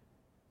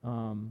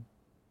 And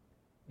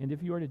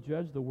if you are to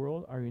judge the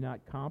world, are you not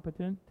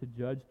competent to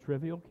judge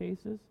trivial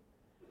cases?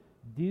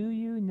 Do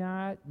you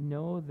not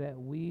know that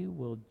we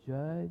will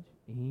judge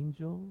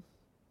angels?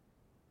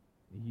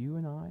 You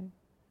and I,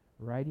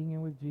 riding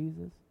in with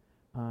Jesus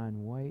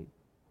on white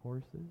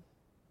horses.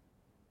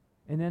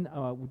 And then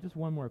just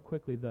one more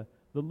quickly, the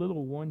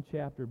little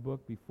one-chapter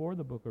book before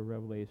the book of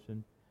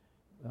Revelation,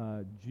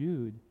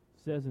 Jude,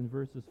 says in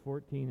verses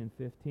 14 and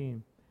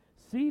 15,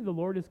 see, the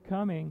Lord is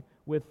coming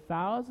with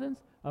thousands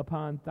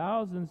upon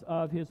thousands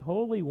of his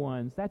holy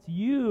ones. That's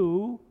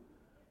you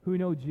who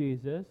know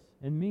Jesus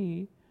and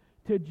me,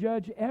 to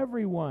judge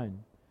everyone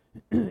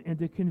and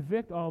to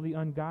convict all the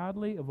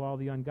ungodly of all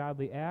the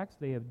ungodly acts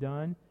they have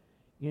done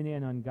in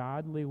an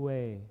ungodly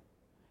way,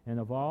 and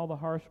of all the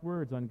harsh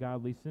words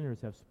ungodly sinners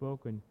have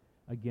spoken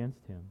against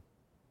him.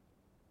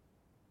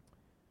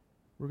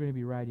 We're going to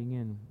be riding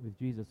in with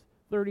Jesus.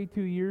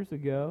 32 years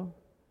ago,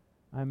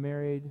 I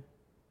married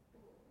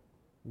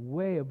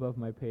way above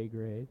my pay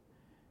grade,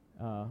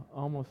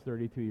 almost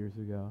 32 years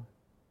ago.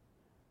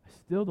 I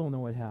still don't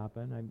know what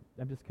happened.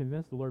 I'm just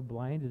convinced the Lord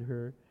blinded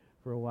her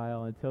for a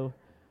while until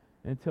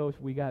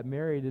we got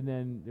married, and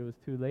then it was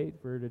too late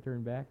for her to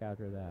turn back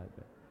after that.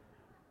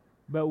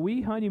 But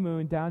we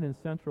honeymooned down in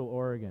Central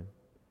Oregon,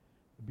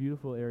 a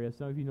beautiful area.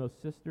 Some of you know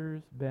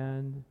Sisters,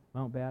 Bend,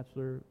 Mount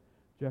Bachelor,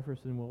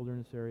 Jefferson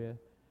Wilderness area.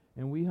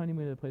 And we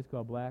honeymooned at a place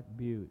called Black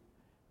Butte.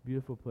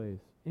 Beautiful place.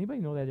 Anybody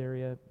know that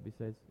area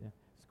besides? Yeah,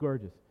 it's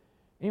gorgeous.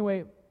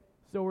 Anyway,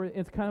 so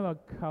it's kind of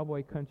a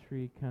cowboy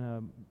country kind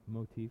of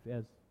motif,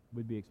 as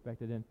would be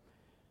expected. And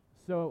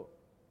so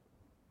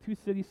 2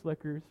 city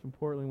slickers from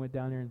Portland went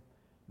down there, and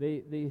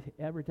they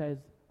advertised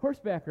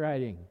horseback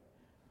riding.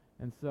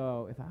 And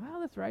so I thought,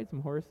 let's ride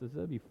some horses.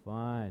 That'll be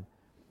fun.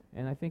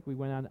 And I think we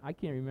went on, I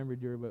can't remember,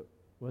 Drew, but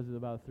was it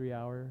about a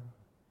 3-hour?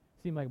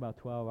 Seemed like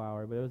about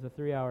 12-hour, but it was a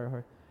 3-hour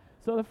horse.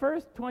 So the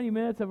first 20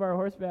 minutes of our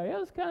horseback, it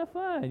was kind of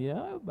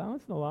fun,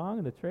 bouncing along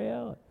on the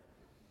trail.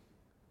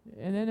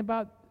 And then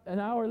about an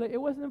hour later,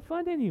 it wasn't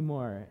fun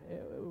anymore.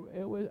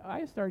 It was.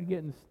 I started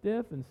getting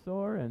stiff and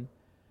sore,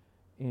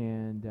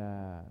 and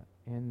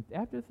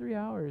after 3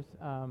 hours,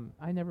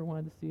 I never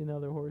wanted to see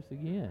another horse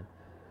again.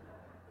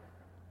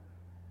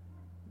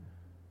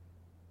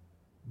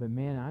 But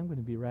man, I'm going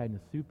to be riding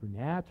a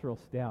supernatural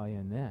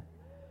stallion then.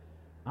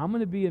 I'm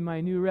going to be in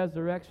my new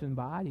resurrection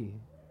body.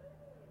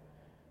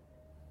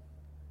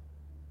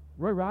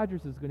 Roy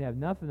Rogers is going to have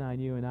nothing on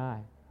you and I.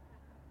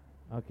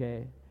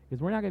 Okay?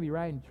 Because we're not going to be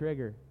riding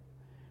Trigger.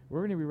 We're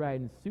going to be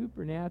riding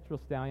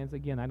supernatural stallions.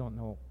 Again, I don't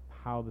know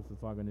how this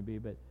is all going to be,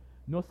 but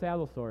no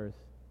saddle sores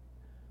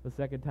the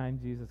second time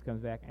Jesus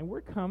comes back. And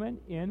we're coming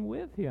in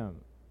with him.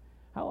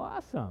 How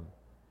awesome.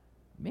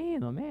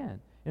 Man, oh man.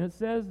 And it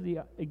says,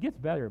 it gets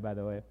better, by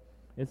the way.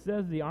 It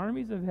says the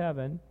armies of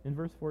heaven, in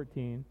verse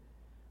 14,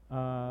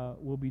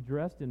 will be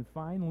dressed in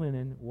fine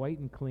linen, white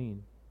and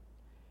clean.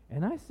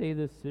 And I say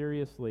this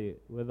seriously,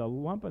 with a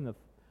lump in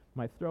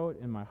my throat,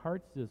 and my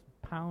heart's just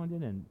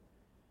pounding, and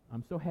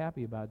I'm so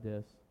happy about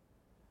this.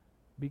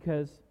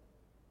 Because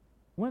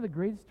one of the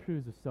greatest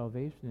truths of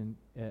salvation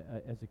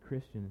as a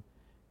Christian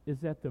is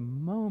that the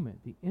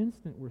moment, the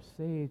instant we're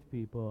saved,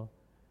 people,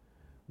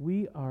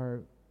 we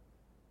are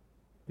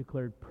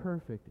declared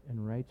perfect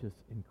and righteous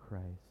in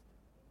Christ.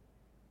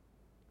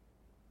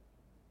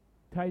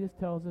 Titus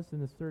tells us in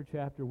this 3rd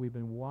chapter, we've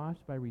been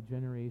washed by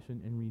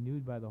regeneration and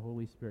renewed by the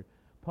Holy Spirit.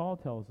 Paul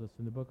tells us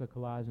in the book of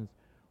Colossians,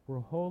 we're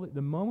holy.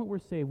 The moment we're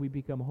saved, we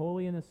become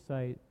holy in his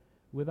sight,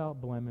 without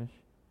blemish,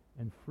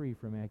 and free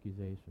from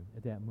accusation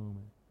at that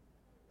moment.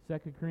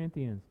 2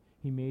 Corinthians,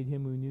 he made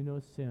him who knew no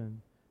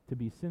sin to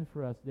be sin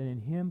for us, that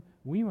in him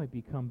we might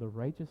become the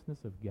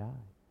righteousness of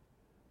God.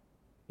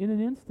 In an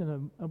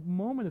instant, a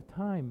moment of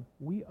time,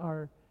 we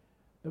are,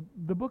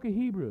 the book of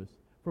Hebrews,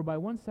 for by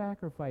one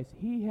sacrifice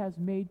he has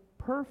made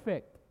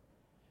perfect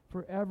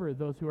forever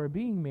those who are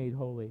being made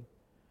holy.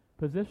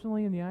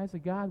 Positionally in the eyes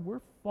of God,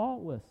 we're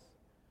faultless,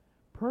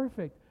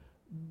 perfect.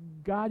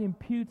 God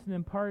imputes and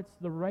imparts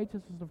the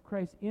righteousness of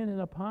Christ in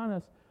and upon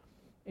us,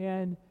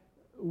 and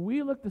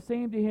we look the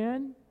same to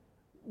him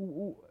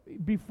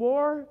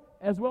before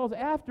as well as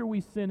after we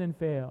sin and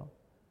fail.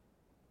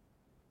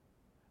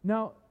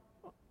 Now,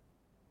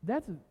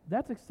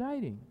 that's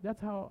exciting. That's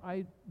how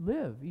I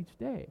live each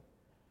day.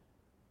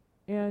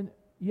 And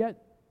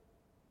yet,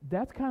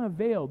 that's kind of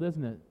veiled,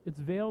 isn't it? It's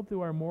veiled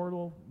through our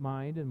mortal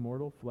mind and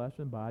mortal flesh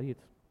and body.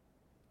 It's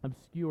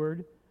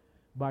obscured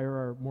by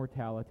our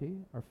mortality,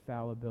 our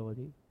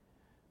fallibility.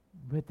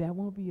 But that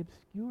won't be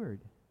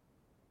obscured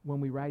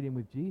when we ride in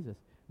with Jesus.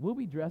 We'll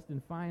be dressed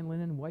in fine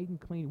linen, white and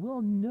clean.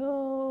 We'll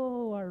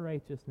know our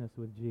righteousness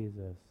with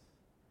Jesus.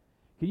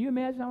 Can you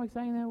imagine how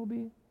exciting that will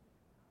be?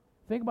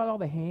 Think about all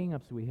the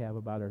hang-ups we have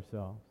about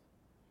ourselves.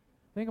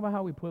 Think about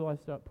how we put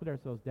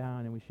ourselves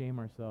down and we shame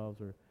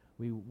ourselves, or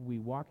we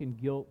walk in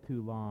guilt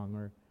too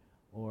long,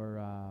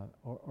 or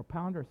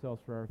pound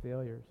ourselves for our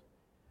failures.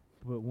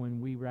 But when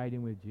we ride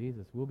in with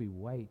Jesus, we'll be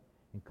white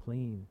and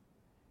clean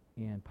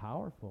and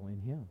powerful in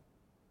him.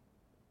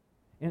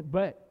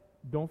 But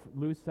don't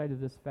lose sight of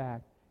this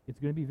fact. It's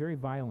going to be very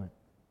violent.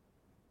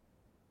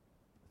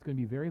 It's going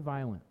to be very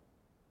violent.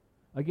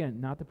 Again,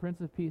 not the Prince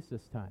of Peace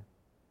this time.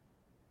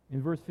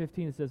 In verse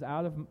 15 it says,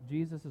 out of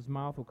Jesus'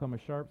 mouth will come a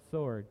sharp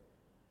sword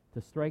to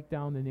strike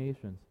down the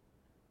nations.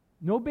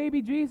 No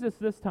baby Jesus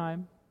this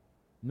time.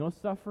 No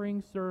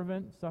suffering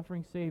servant,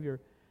 suffering Savior.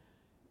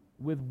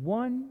 With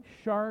one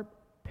sharp,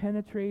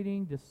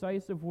 penetrating,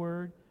 decisive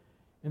word,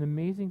 an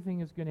amazing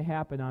thing is going to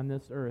happen on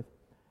this earth.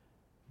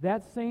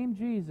 That same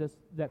Jesus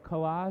that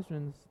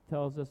Colossians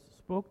tells us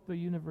spoke the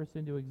universe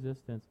into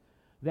existence,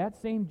 that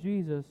same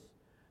Jesus,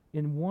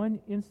 in one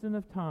instant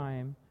of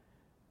time,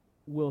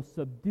 will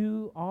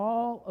subdue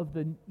all of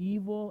the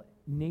evil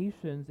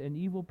nations and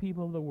evil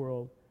people of the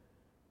world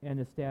and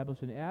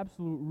establish an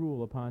absolute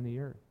rule upon the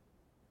earth.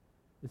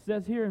 It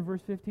says here in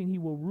verse 15, he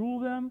will rule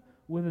them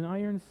with an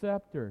iron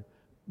scepter.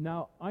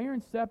 Now,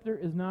 iron scepter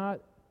is not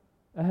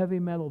a heavy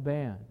metal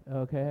band,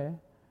 okay?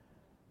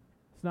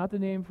 It's not the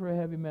name for a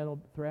heavy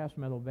metal, thrash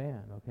metal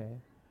band, okay?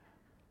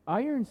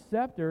 Iron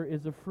scepter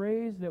is a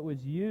phrase that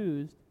was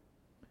used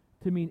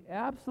to mean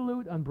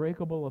absolute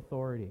unbreakable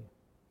authority.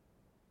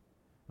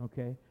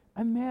 Okay?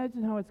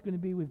 Imagine how it's going to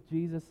be with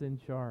Jesus in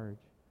charge.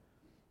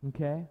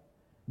 Okay?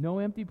 No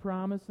empty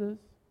promises.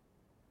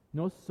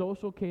 No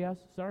social chaos.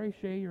 Sorry,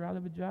 Shay, you're out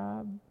of a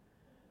job.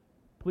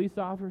 Police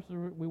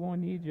officer, we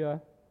won't need you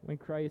when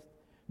Christ.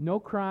 No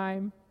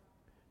crime.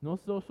 No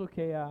social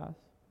chaos.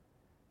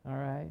 All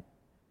right?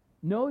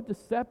 No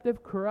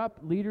deceptive,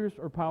 corrupt leaders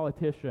or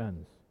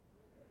politicians.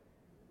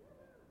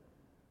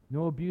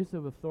 No abuse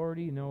of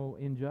authority, no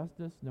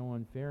injustice, no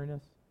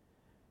unfairness.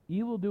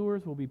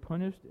 Evildoers will be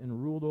punished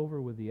and ruled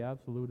over with the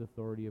absolute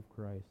authority of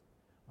Christ.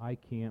 I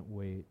can't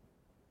wait.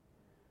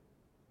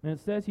 And it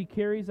says he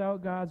carries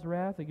out God's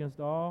wrath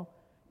against all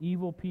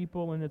evil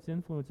people and its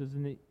influences.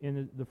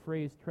 In the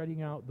phrase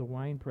treading out the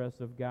winepress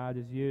of God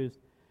is used.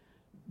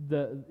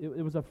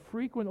 It was a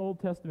frequent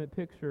Old Testament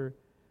picture,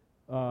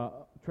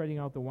 treading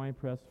out the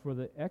winepress, for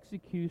the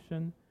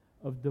execution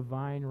of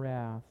divine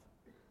wrath,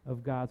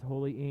 of God's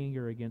holy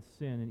anger against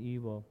sin and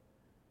evil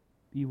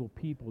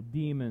people,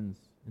 demons,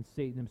 and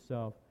Satan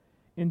himself.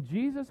 And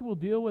Jesus will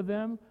deal with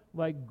them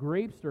like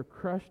grapes are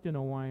crushed in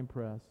a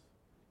winepress.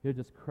 He'll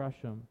just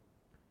crush them.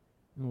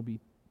 And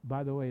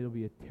it'll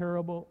be a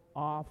terrible,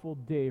 awful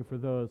day for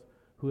those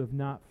who have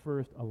not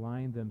first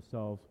aligned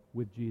themselves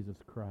with Jesus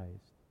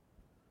Christ.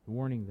 The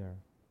warning there.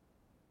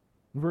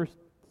 Verse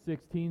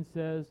 16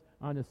 says,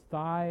 on his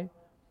thigh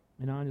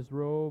and on his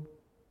robe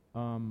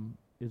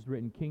is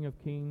written King of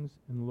Kings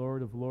and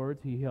Lord of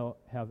Lords. He'll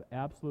have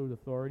absolute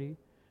authority.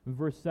 And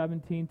verse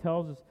 17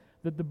 tells us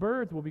that the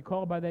birds will be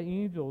called by that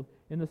angel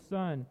in the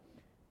sun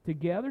to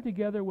gather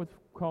together what's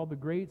called the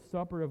great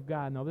supper of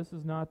God. Now, this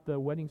is not the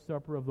wedding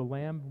supper of the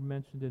Lamb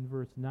mentioned in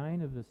verse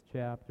 9 of this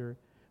chapter,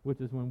 which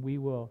is when we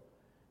will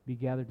be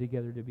gathered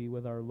together to be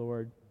with our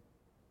Lord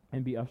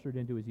and be ushered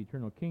into his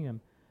eternal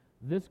kingdom.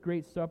 This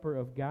great supper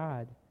of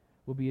God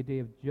will be a day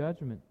of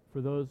judgment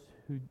for those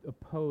who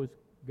oppose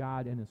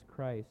God and his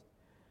Christ.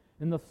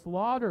 And the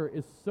slaughter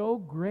is so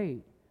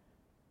great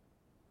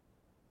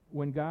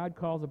when God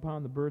calls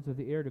upon the birds of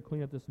the air to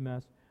clean up this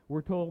mess.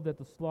 We're told that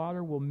the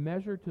slaughter will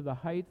measure to the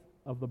height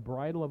of the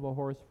bridle of a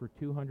horse for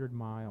 200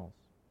 miles.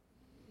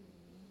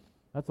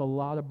 That's a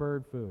lot of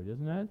bird food,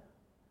 isn't it?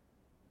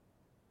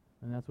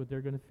 And that's what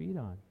they're going to feed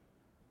on.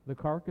 The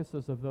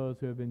carcasses of those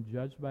who have been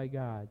judged by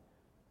God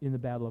in the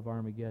Battle of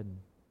Armageddon.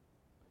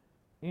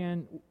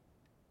 And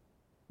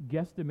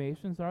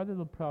guesstimations are that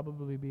there'll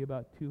probably be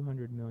about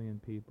 200 million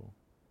people.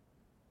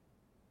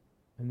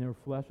 And their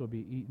flesh will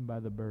be eaten by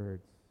the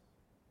birds.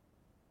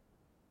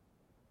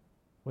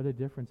 What a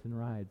difference in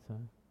rides, huh?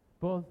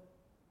 Both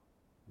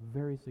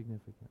very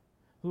significant.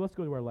 So let's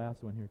go to our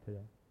last one here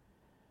today.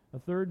 A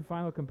third and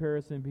final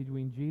comparison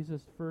between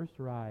Jesus' first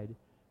ride,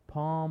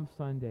 Palm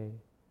Sunday.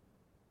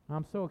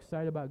 I'm so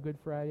excited about Good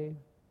Friday.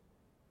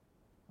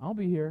 I'll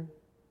be here.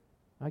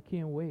 I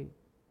can't wait.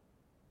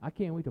 I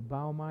can't wait to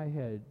bow my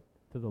head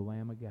to the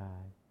Lamb of God.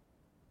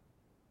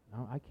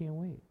 I can't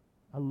wait.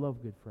 I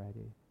love Good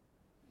Friday.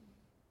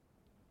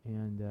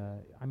 And,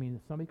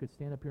 if somebody could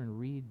stand up here and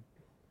read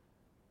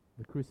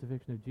the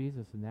crucifixion of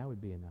Jesus, and that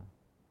would be enough.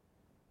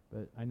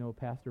 But I know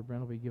Pastor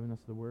Brent will be giving us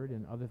the word,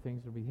 and other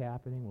things will be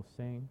happening. We'll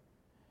sing,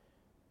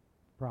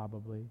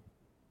 probably.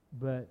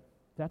 But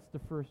that's the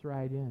first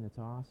ride in. It's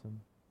awesome.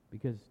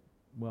 Because,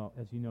 well,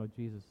 as you know,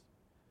 Jesus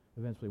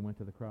eventually went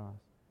to the cross.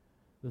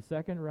 The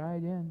second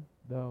ride in,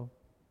 though,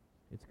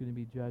 it's going to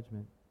be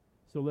judgment.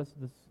 So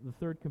the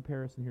third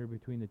comparison here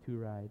between the two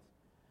rides.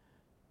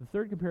 The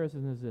third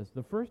comparison is this.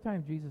 The first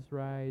time Jesus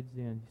rides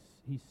in,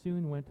 he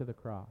soon went to the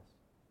cross.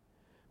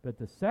 But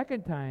the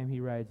second time he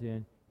rides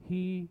in,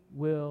 he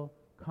will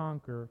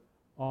conquer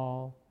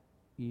all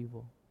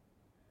evil.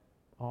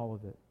 All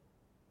of it.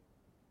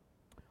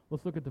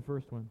 Let's look at the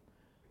first one.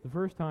 The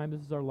first time,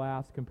 this is our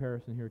last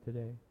comparison here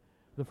today.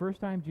 The first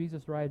time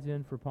Jesus rides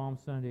in for Palm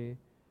Sunday,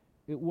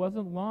 it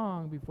wasn't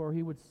long before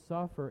he would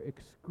suffer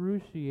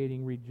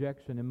excruciating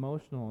rejection,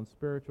 emotional and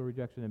spiritual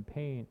rejection and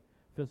pain,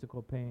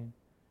 physical pain.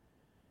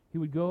 He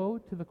would go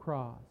to the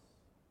cross,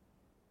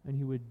 and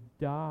he would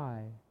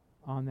die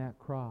on that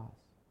cross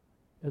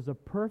as a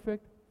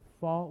perfect,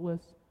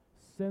 faultless,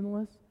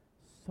 sinless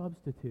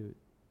substitute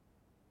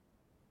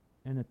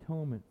and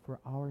atonement for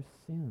our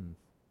sins.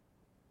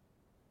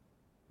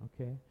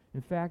 Okay?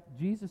 In fact,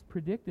 Jesus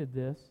predicted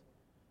this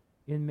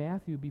in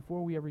Matthew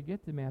before we ever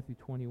get to Matthew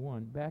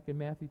 21. Back in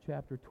Matthew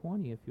chapter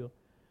 20, if you'll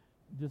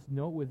just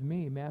note with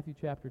me, Matthew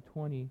chapter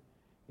 20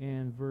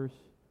 and verse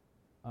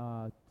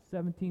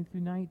 17 through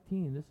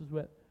 19. This is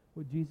what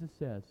Jesus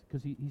says.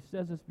 Because he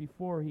says this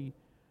before he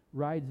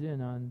rides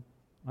in on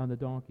the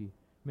donkey.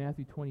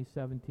 Matthew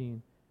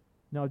 20:17.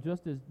 Now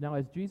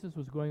as Jesus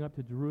was going up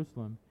to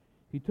Jerusalem,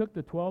 he took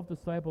the 12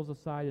 disciples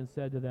aside and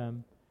said to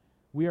them,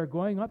 "We are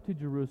going up to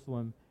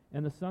Jerusalem,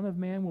 and the Son of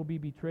Man will be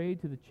betrayed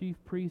to the chief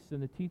priests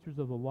and the teachers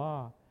of the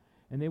law,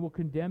 and they will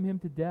condemn him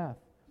to death,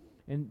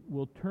 and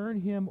will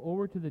turn him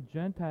over to the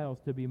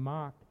Gentiles to be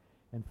mocked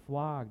and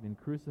flogged and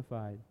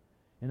crucified.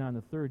 And on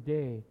the third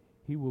day,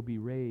 he will be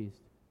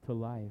raised to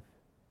life."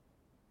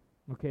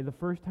 Okay, the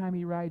first time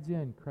he rides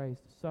in,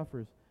 Christ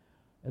suffers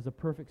as a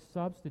perfect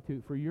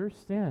substitute for your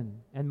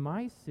sin and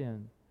my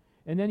sin.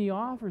 And then he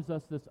offers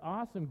us this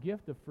awesome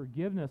gift of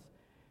forgiveness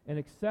and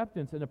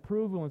acceptance and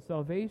approval and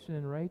salvation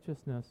and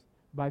righteousness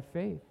by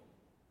faith.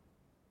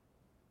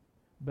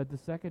 But the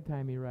second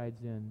time he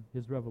rides in,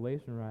 his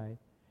revelation ride,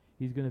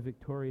 he's going to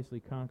victoriously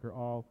conquer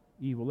all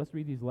evil. Let's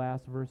read these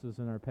last verses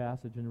in our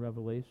passage in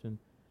Revelation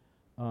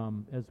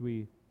as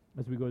we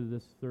go to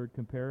this third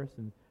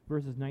comparison.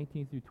 Verses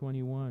 19 through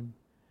 21.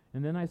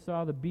 And then I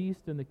saw the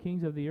beast and the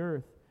kings of the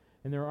earth,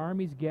 and their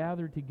armies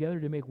gathered together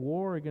to make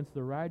war against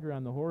the rider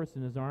on the horse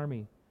and his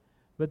army.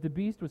 But the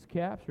beast was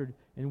captured,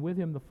 and with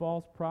him the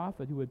false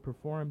prophet who had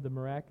performed the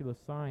miraculous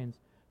signs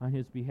on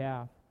his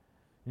behalf.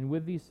 And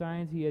with these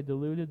signs he had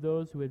deluded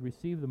those who had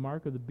received the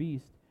mark of the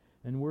beast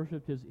and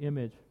worshipped his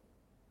image.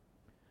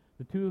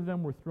 The two of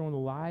them were thrown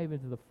alive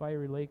into the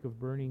fiery lake of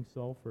burning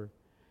sulfur,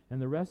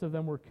 and the rest of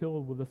them were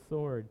killed with a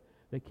sword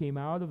that came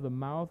out of the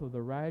mouth of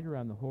the rider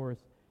on the horse,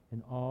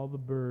 and all the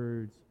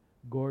birds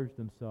gorged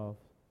themselves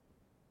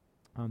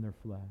on their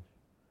flesh.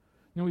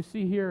 Now we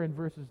see here in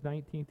verses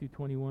 19 through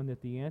 21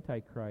 that the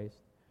Antichrist,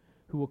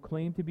 who will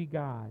claim to be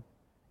God,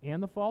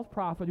 and the false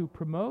prophet who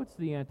promotes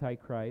the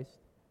Antichrist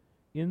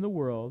in the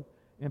world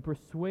and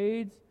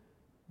persuades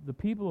the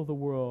people of the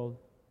world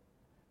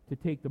to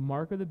take the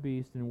mark of the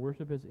beast and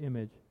worship his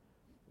image.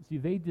 See,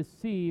 they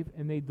deceive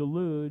and they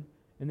delude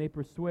and they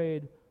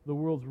persuade the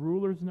world's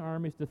rulers and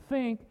armies to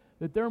think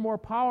that they're more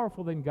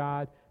powerful than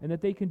God and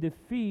that they can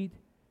defeat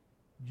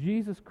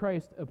Jesus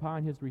Christ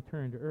upon his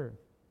return to earth.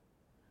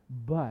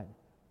 But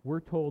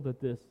we're told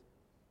that this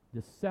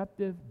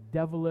deceptive,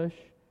 devilish,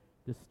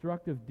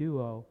 destructive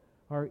duo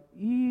are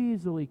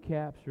easily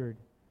captured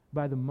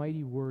by the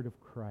mighty word of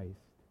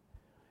Christ.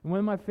 And one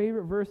of my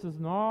favorite verses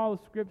in all of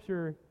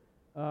Scripture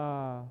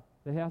that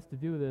has to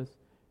do with this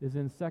is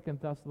in 2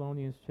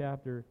 Thessalonians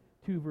chapter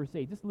 2, verse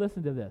 8. Just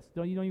listen to this.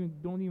 Don't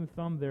even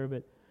thumb there,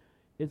 but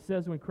it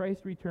says when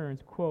Christ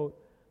returns, quote,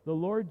 the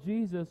Lord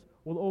Jesus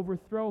will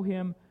overthrow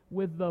him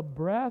with the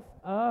breath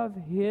of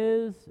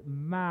his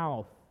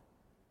mouth.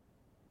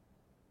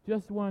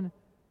 Just one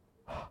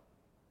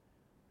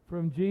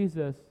from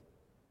Jesus,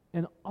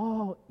 and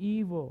all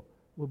evil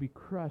will be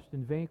crushed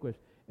and vanquished.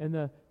 And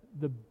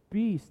the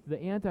beast,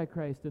 the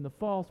Antichrist, and the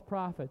false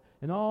prophet,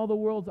 and all the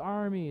world's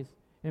armies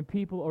and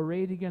people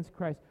arrayed against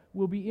Christ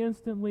will be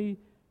instantly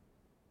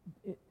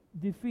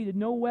defeated.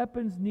 No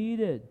weapons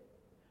needed.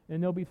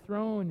 And they'll be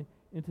thrown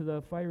into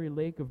the fiery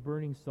lake of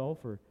burning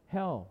sulfur,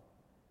 hell,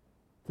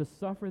 to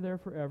suffer there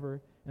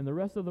forever. And the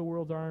rest of the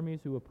world's armies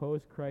who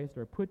oppose Christ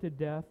are put to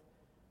death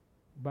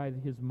by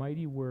his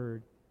mighty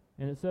word.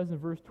 And it says in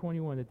verse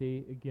 21 that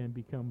they, again,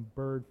 become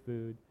bird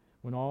food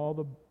when all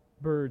the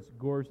birds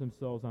gorge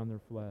themselves on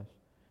their flesh.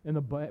 And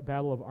the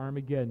battle of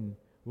Armageddon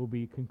will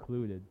be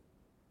concluded.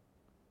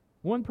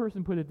 One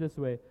person put it this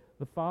way: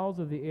 the fowls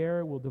of the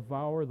air will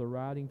devour the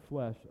rotting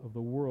flesh of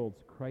the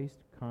world's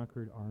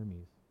Christ-conquered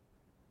armies.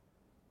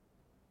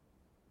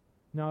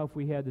 Now, if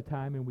we had the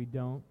time, and we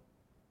don't,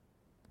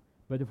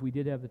 but if we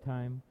did have the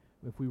time,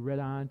 if we read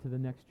on to the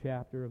next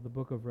chapter of the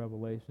book of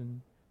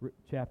Revelation,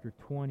 chapter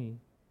 20,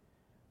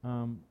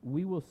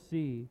 we would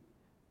see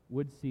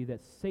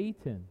that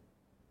Satan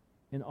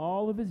and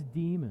all of his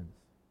demons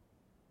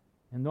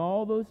and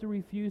all those who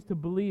refuse to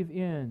believe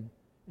in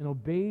and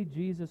obey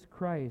Jesus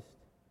Christ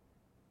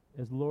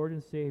as Lord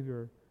and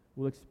Savior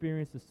will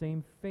experience the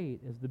same fate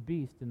as the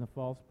beast and the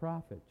false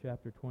prophet,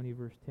 chapter 20,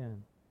 verse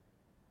 10.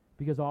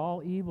 Because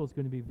all evil is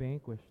going to be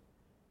vanquished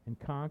and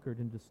conquered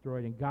and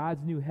destroyed, and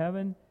God's new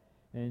heaven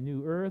and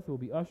new earth will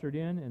be ushered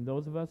in, and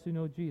those of us who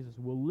know Jesus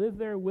will live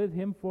there with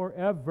him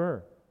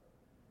forever.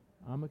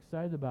 I'm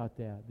excited about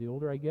that. The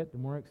older I get, the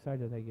more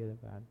excited I get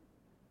about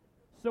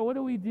it. So what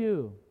do we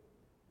do?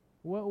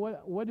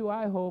 What do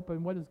I hope,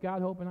 and what does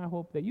God hope, and I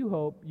hope that you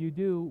hope you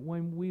do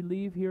when we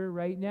leave here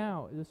right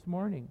now, this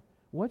morning?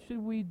 What should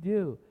we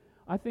do?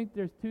 I think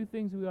there's two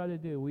things we ought to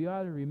do. We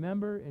ought to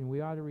remember, and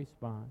we ought to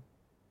respond.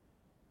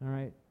 All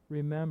right?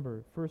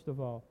 Remember, first of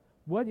all,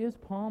 what is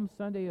Palm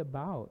Sunday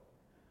about?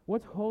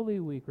 What's Holy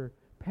Week or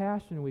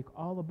Passion Week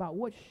all about?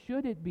 What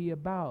should it be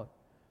about?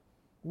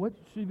 What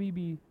should we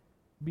be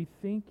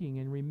thinking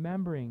and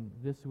remembering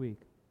this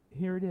week?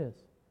 Here it is.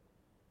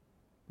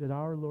 That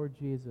our Lord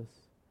Jesus,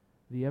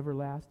 the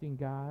everlasting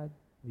God,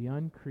 the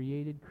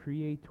uncreated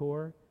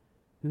Creator,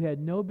 who had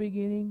no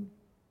beginning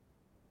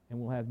and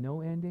will have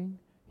no ending.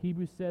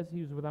 Hebrews says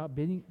he was without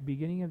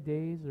beginning of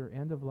days or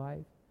end of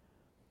life.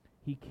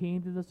 He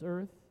came to this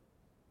earth,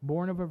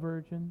 born of a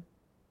virgin,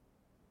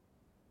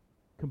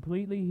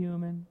 completely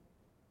human,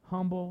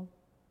 humble,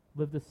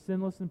 lived a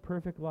sinless and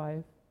perfect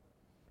life.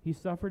 He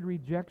suffered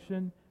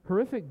rejection,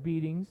 horrific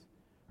beatings,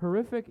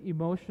 horrific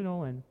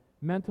emotional and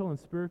mental and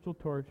spiritual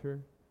torture.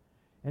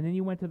 And then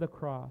he went to the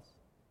cross.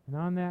 And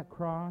on that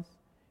cross,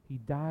 he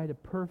died a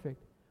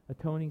perfect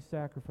atoning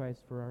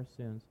sacrifice for our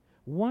sins,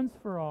 once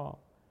for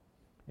all.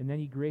 And then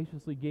he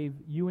graciously gave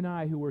you and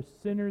I, who were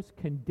sinners,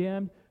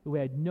 condemned, who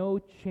had no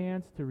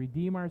chance to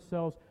redeem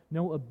ourselves,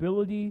 no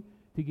ability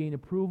to gain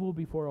approval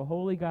before a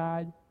holy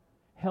God,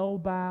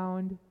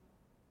 hell-bound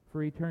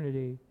for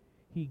eternity.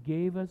 He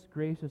gave us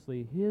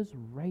graciously his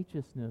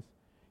righteousness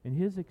and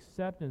his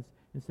acceptance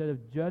instead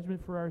of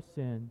judgment for our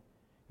sin,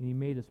 and he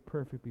made us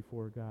perfect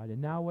before God.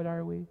 And now what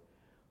are we?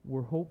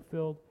 We're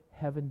hope-filled,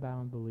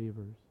 heaven-bound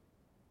believers.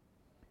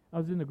 I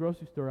was in the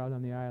grocery store out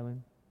on the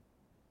island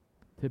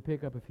to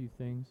pick up a few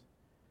things,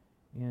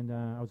 And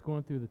I was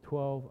going through the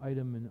 12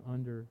 item and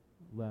under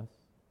less.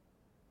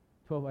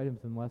 12 items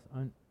and less,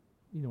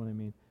 you know what I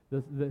mean.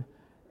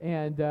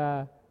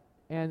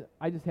 And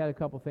I just had a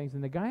couple things.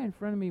 And the guy in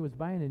front of me was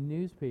buying a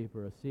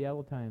newspaper, a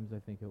Seattle Times, I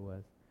think it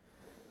was.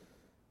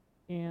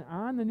 And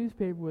on the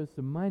newspaper was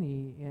some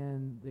money,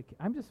 and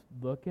I'm just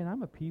looking.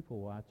 I'm a people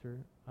watcher.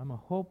 I'm a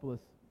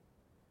hopeless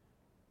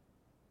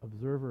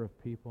observer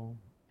of people.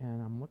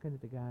 And I'm looking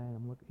at the guy,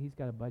 and he's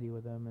got a buddy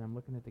with him, and I'm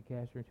looking at the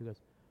cashier, and she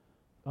goes,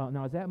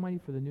 now, is that money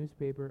for the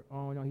newspaper?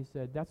 Oh, no, he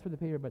said, that's for the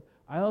paper, but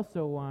I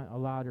also want a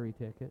lottery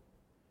ticket.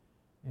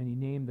 And he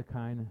named the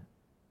kind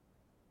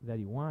that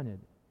he wanted.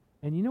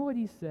 And you know what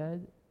he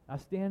said? I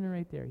was standing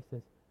right there. He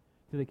says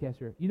to the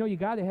cashier, you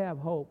got to have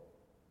hope.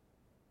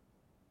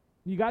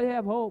 You got to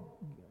have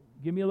hope.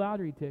 Give me a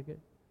lottery ticket.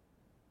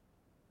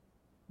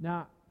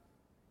 Now,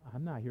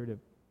 I'm not here to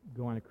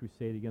go on a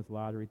crusade against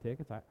lottery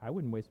tickets. I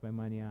wouldn't waste my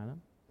money on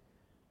them.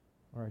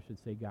 Or I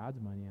should say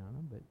God's money on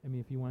them. But, I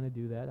mean, if you want to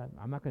do that,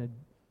 I'm not going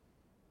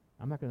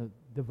to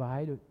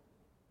divide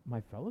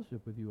my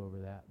fellowship with you over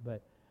that.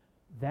 But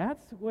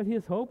that's what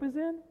his hope is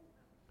in?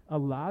 A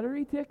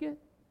lottery ticket?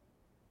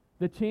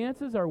 The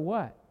chances are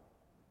what?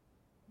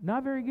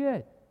 Not very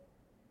good.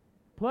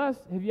 Plus,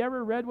 have you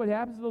ever read what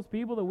happens to those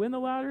people that win the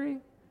lottery?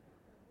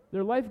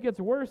 Their life gets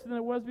worse than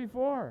it was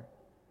before.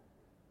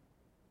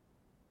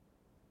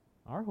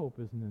 Our hope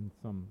isn't in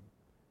some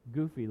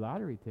goofy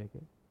lottery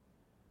ticket.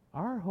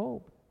 Our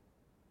hope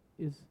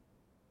is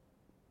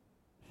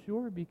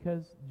sure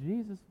because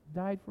Jesus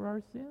died for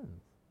our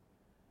sins.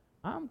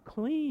 I'm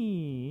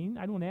clean.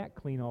 I don't act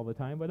clean all the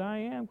time, but I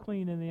am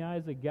clean in the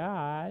eyes of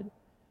God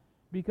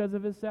because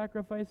of his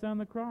sacrifice on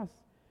the cross.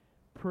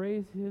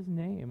 Praise his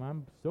name.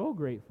 I'm so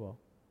grateful.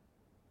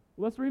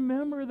 Let's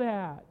remember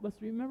that. Let's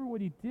remember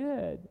what he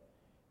did.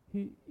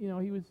 He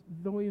was,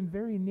 though in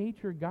very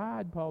nature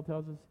God, Paul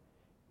tells us,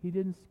 he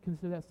didn't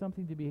consider that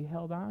something to be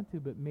held on to,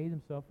 but made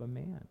himself a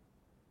man.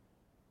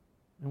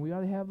 And we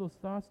ought to have those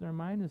thoughts in our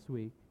mind this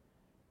week.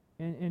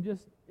 And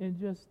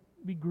just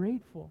be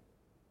grateful.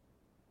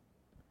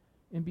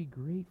 And be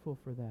grateful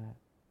for that.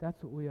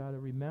 That's what we ought to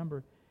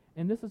remember.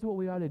 And this is what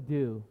we ought to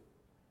do.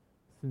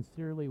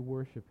 Sincerely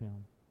worship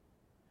him.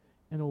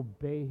 And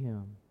obey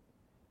him.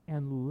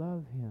 And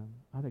love him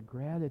out of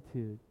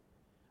gratitude.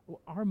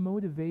 Our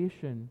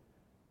motivation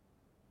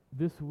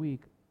this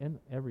week, and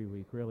every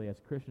week really as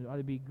Christians, ought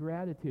to be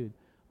gratitude.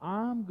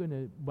 I'm going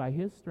to, by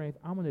his strength,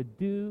 I'm going to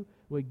do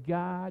what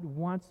God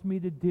wants me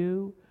to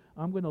do.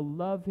 I'm going to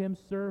love him,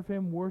 serve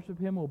him, worship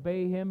him,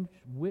 obey him,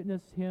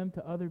 witness him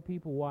to other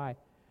people. Why?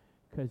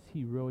 Because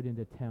he rode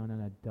into town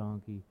on a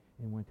donkey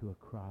and went to a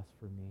cross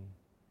for me.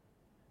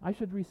 I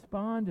should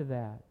respond to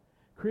that.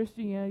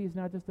 Christianity is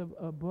not just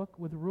a book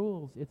with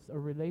rules. It's a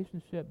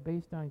relationship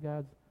based on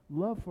God's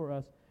love for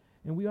us.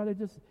 And we ought to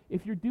just,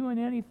 if you're doing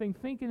anything,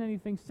 thinking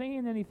anything,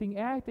 saying anything,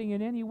 acting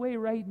in any way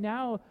right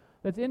now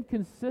that's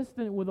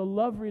inconsistent with a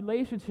love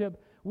relationship,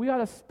 we ought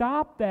to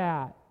stop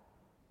that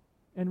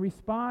and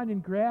respond in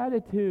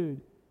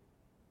gratitude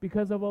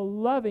because of a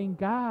loving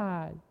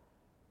God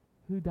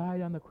who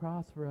died on the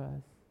cross for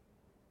us.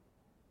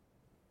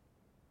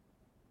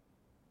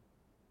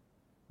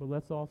 But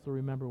let's also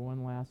remember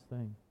one last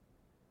thing.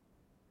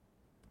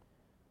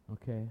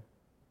 Okay?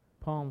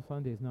 Palm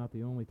Sunday is not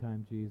the only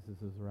time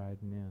Jesus is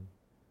riding in.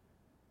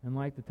 And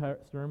like the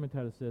sermon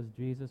title says,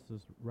 Jesus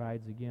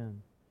rides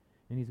again.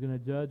 And he's going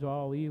to judge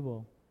all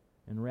evil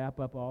and wrap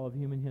up all of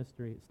human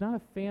history. It's not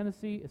a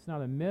fantasy. It's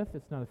not a myth.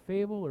 It's not a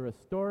fable or a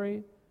story.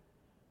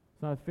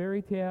 It's not a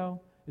fairy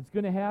tale. It's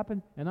going to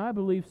happen, and I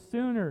believe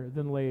sooner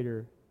than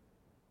later.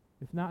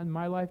 If not in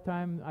my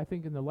lifetime, I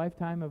think in the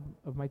lifetime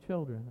of my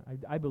children.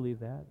 I believe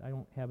that. I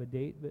don't have a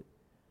date, but...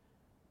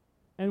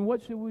 And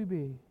what should we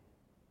be?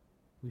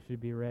 We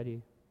should be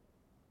ready.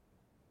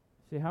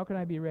 Say, how can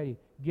I be ready?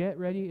 Get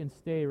ready and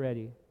stay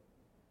ready.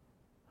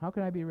 How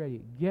can I be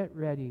ready? Get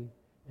ready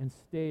and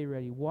stay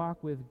ready.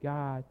 Walk with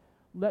God.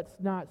 Let's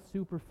not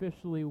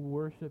superficially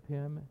worship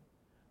him,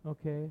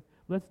 okay?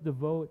 Let's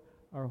devote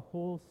our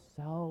whole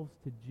selves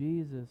to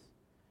Jesus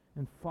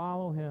and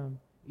follow him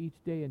each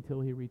day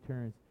until he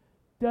returns.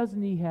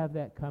 Doesn't he have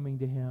that coming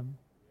to him?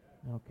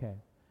 Okay.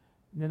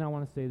 And then I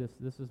want to say this.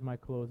 This is my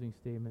closing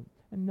statement.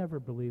 And never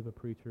believe a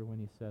preacher when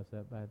he says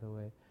that, by the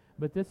way.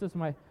 But this is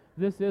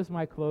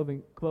my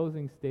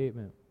closing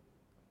statement.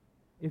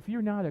 If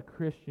you're not a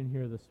Christian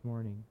here this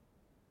morning,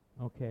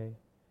 okay,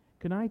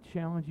 can I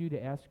challenge you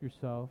to ask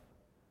yourself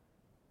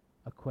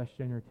a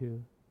question or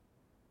two?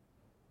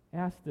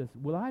 Ask this: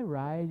 will I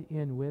ride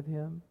in with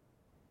him?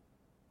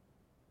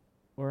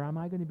 Or am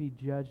I going to be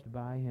judged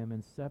by him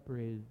and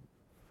separated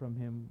from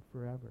him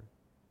forever?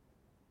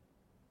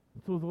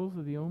 So those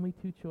are the only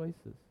two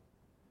choices.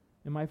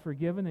 Am I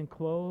forgiven and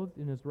clothed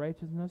in his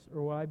righteousness,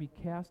 or will I be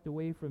cast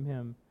away from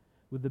him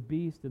with the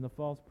beast and the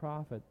false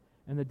prophet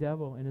and the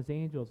devil and his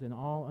angels and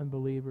all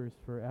unbelievers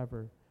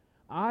forever?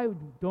 I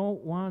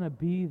don't want to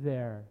be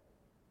there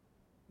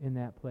in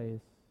that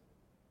place.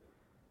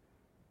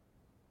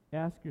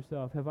 Ask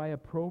yourself, have I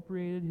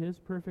appropriated his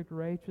perfect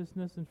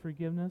righteousness and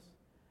forgiveness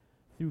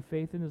through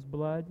faith in his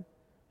blood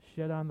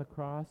shed on the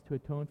cross to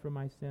atone for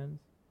my sins?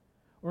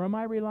 Or am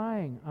I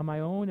relying on my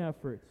own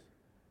efforts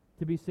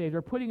to be saved,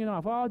 or putting it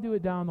off? Oh, I'll do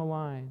it down the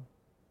line.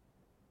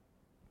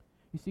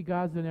 You see,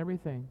 God's done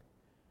everything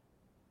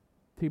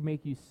to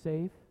make you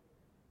safe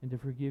and to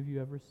forgive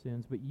you of your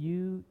sins, but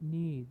you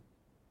need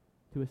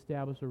to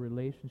establish a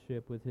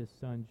relationship with His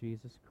Son,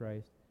 Jesus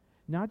Christ.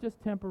 Not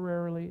just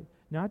temporarily,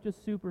 not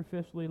just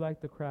superficially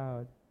like the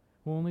crowd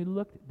who only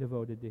looked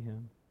devoted to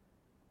Him,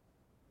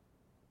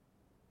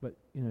 but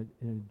in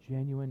a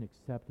genuine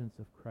acceptance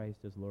of Christ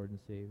as Lord and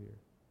Savior.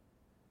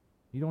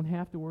 You don't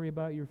have to worry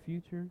about your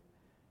future.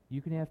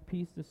 You can have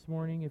peace this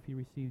morning if you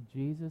receive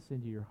Jesus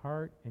into your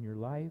heart and your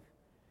life,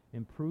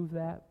 and prove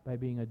that by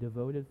being a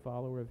devoted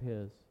follower of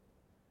His.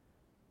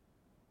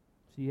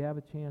 So you have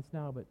a chance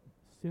now, but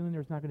soon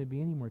there's not going to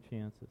be any more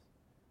chances.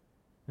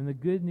 And the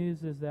good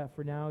news is that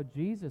for now,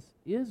 Jesus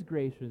is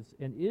gracious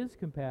and is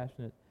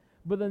compassionate.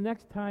 But the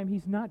next time,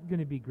 He's not going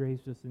to be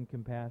gracious and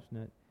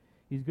compassionate.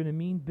 He's going to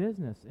mean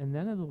business, and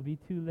then it'll be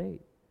too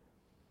late.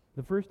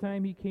 The first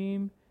time He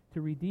came to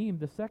redeem,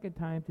 the second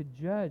time to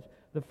judge.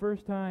 The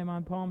first time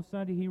on Palm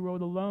Sunday, He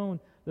rode alone.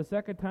 The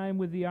second time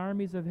with the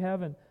armies of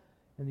heaven.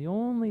 And the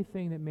only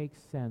thing that makes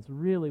sense,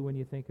 really, when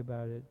you think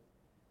about it,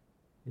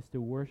 is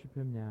to worship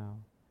Him now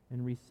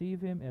and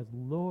receive Him as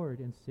Lord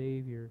and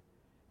Savior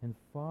and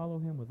follow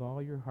Him with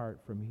all your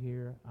heart from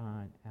here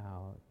on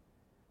out.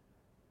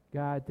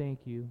 God, thank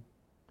you.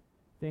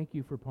 Thank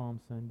you for Palm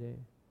Sunday.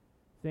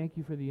 Thank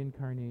you for the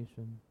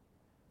incarnation.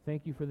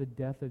 Thank you for the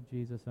death of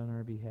Jesus on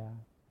our behalf.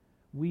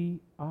 We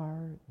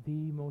are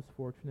the most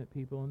fortunate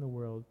people in the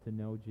world to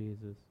know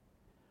Jesus.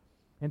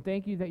 And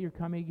thank you that you're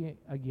coming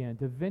again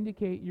to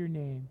vindicate your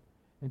name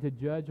and to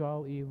judge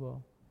all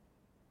evil.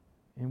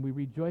 And we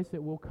rejoice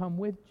that we'll come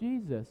with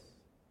Jesus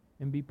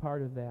and be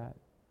part of that.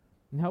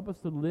 And help us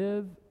to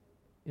live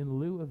in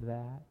lieu of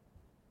that.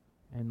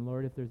 And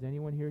Lord, if there's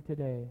anyone here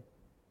today,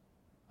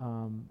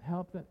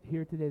 help them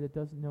here today that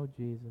doesn't know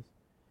Jesus.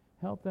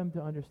 Help them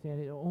to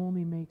understand it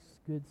only makes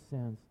good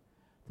sense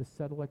to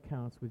settle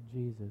accounts with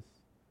Jesus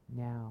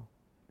now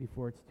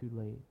before it's too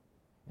late,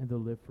 and to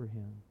live for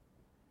Him.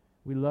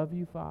 We love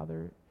you,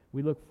 Father.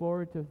 We look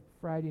forward to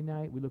Friday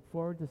night. We look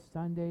forward to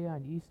Sunday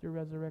on Easter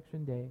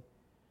Resurrection Day.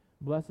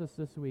 Bless us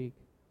this week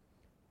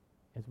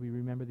as we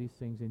remember these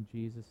things in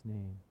Jesus'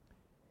 name.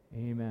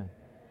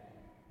 Amen.